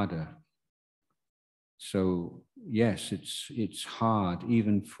lot harder. So yes, it's hard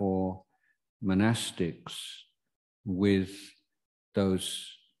even for monastics with those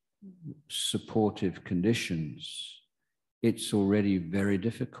supportive conditions. It's already very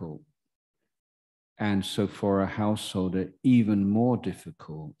difficult. And so for a householder, even more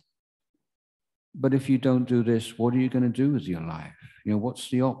difficult. But if you don't do this, what are you going to do with your life? You know, what's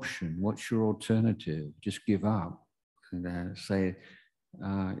the option? What's your alternative? Just give up and say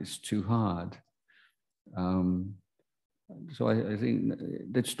it's too hard. So I think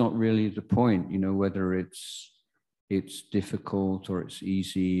that's not really the point, you know, whether it's difficult or it's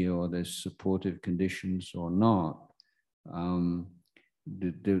easy or there's supportive conditions or not.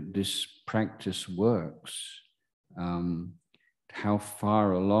 This practice works. How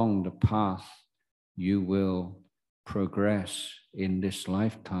far along the path you will progress in this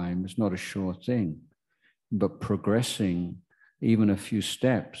lifetime is not a sure thing, but progressing even a few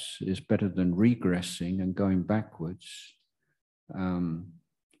steps is better than regressing and going backwards.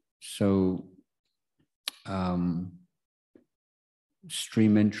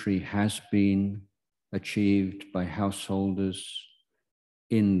 Stream entry has been achieved by householders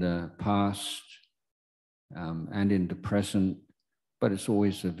in the past and in the present, but it's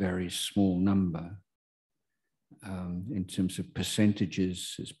always a very small number. In terms of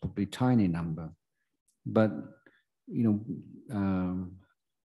percentages, it's probably a tiny number. But, you know,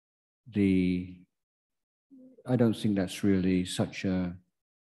 I don't think that's really such a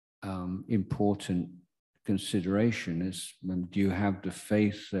important consideration. Is do you have the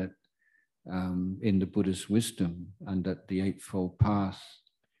faith that in the Buddha's wisdom and that the Eightfold Path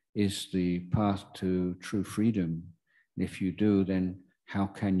is the path to true freedom? If you do, then how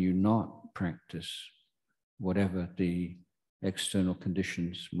can you not practice whatever the external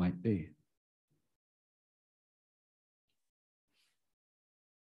conditions might be.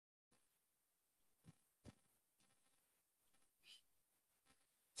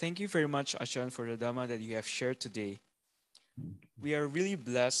 Thank you very much, Ajahn, for the Dhamma that you have shared today. We are really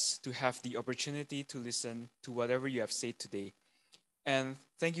blessed to have the opportunity to listen to whatever you have said today. And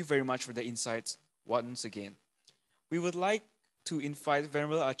thank you very much for the insights once again. We would like to invite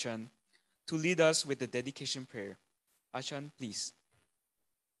Venerable Ajahn to lead us with the dedication prayer. Ajahn, please.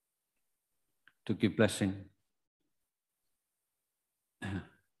 To give blessing.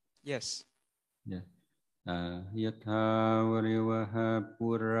 Yes. Yeah. Yatha varivaha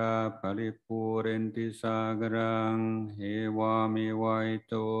pura paripurenti sagarang hewa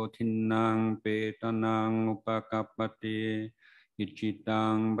mewaito thinnang petanang upakapati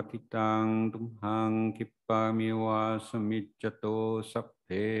ichitang batitang tumhang kippamiwa samiccato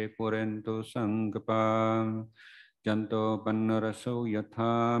sapphe purento sanggapam janto pannaraso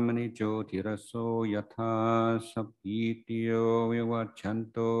yatha manijo tiraso yatha sappitiyo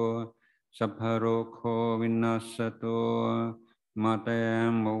vivachanto Sabharokho vinnasato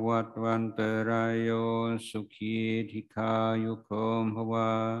matayam bhavattvantarayo sukhi dhikayuko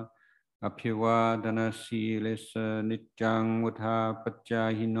bhava abhivadana silesa nityang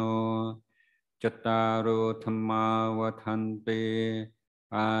vudhapacchayino cattaro dhamma vadhante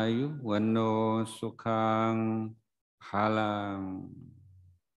ayu vano sukhang phalang.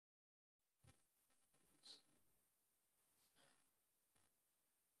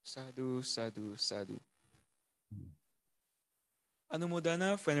 Sadhu, sadhu, sadhu.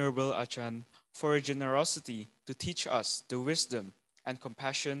 Anumodana, Venerable Ajahn, for your generosity to teach us the wisdom and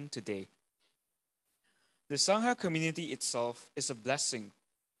compassion today. The Sangha community itself is a blessing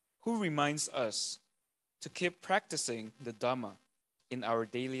who reminds us to keep practicing the Dhamma in our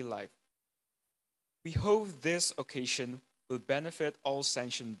daily life. We hope this occasion will benefit all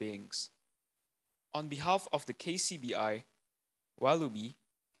sentient beings. On behalf of the KCBI, Walubi,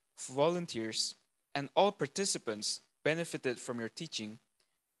 volunteers, and all participants benefited from your teaching,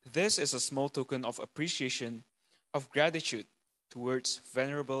 this is a small token of appreciation, of gratitude towards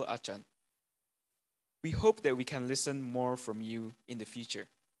Venerable Ajahn. We hope that we can listen more from you in the future.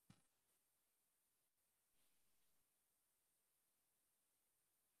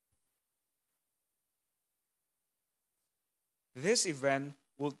 This event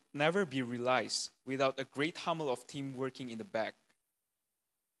will never be realized without a great hum of team working in the back.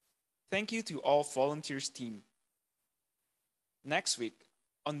 Thank you to all volunteers team. Next week,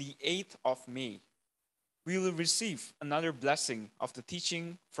 on the 8th of May, we will receive another blessing of the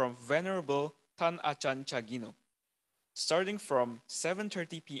teaching from Venerable Tan Ajahn Cagino, starting from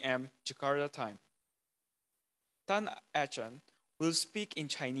 7:30 p.m. Jakarta time. Tan Ajahn will speak in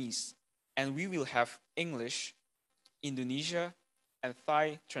Chinese, and we will have English, Indonesia, and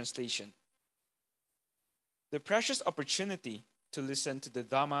Thai translation. The precious opportunity to listen to the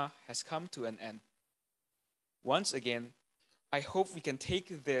Dhamma has come to an end. Once again, I hope we can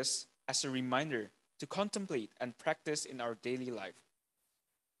take this as a reminder to contemplate and practice in our daily life.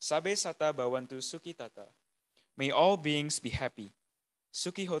 Sabe sata bhavantu sukhitata. May all beings be happy.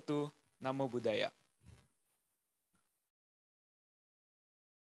 Sukhi hotu, Namo Buddhaya.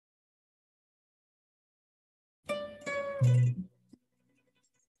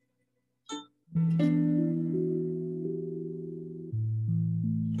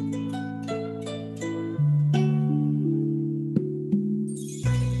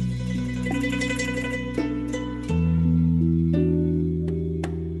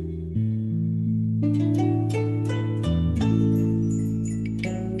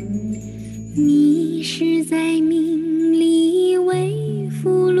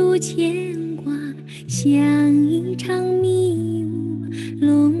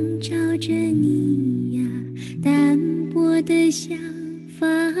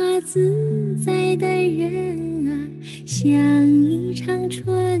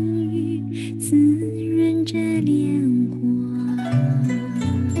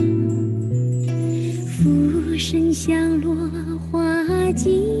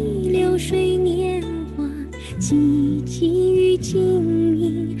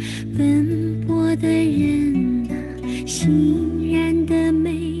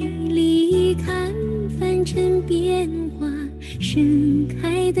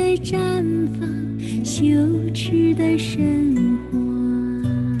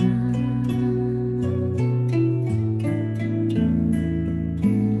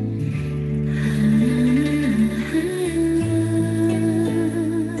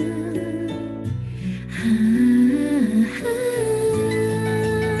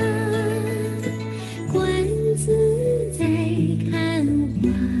 Quan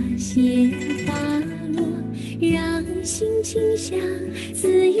谢花落，让心情像自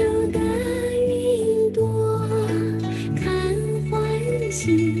由的云朵，看欢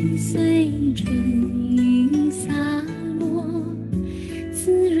喜随春雨洒落，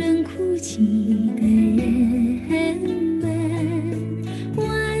滋润哭泣的人们，万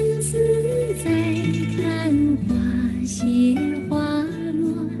自在看花谢花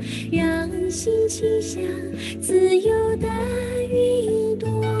落，让心情像自由的云朵，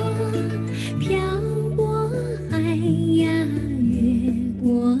飘过海呀，越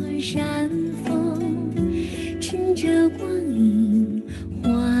过山峰，乘着光阴，花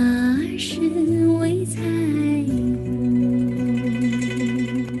是为彩的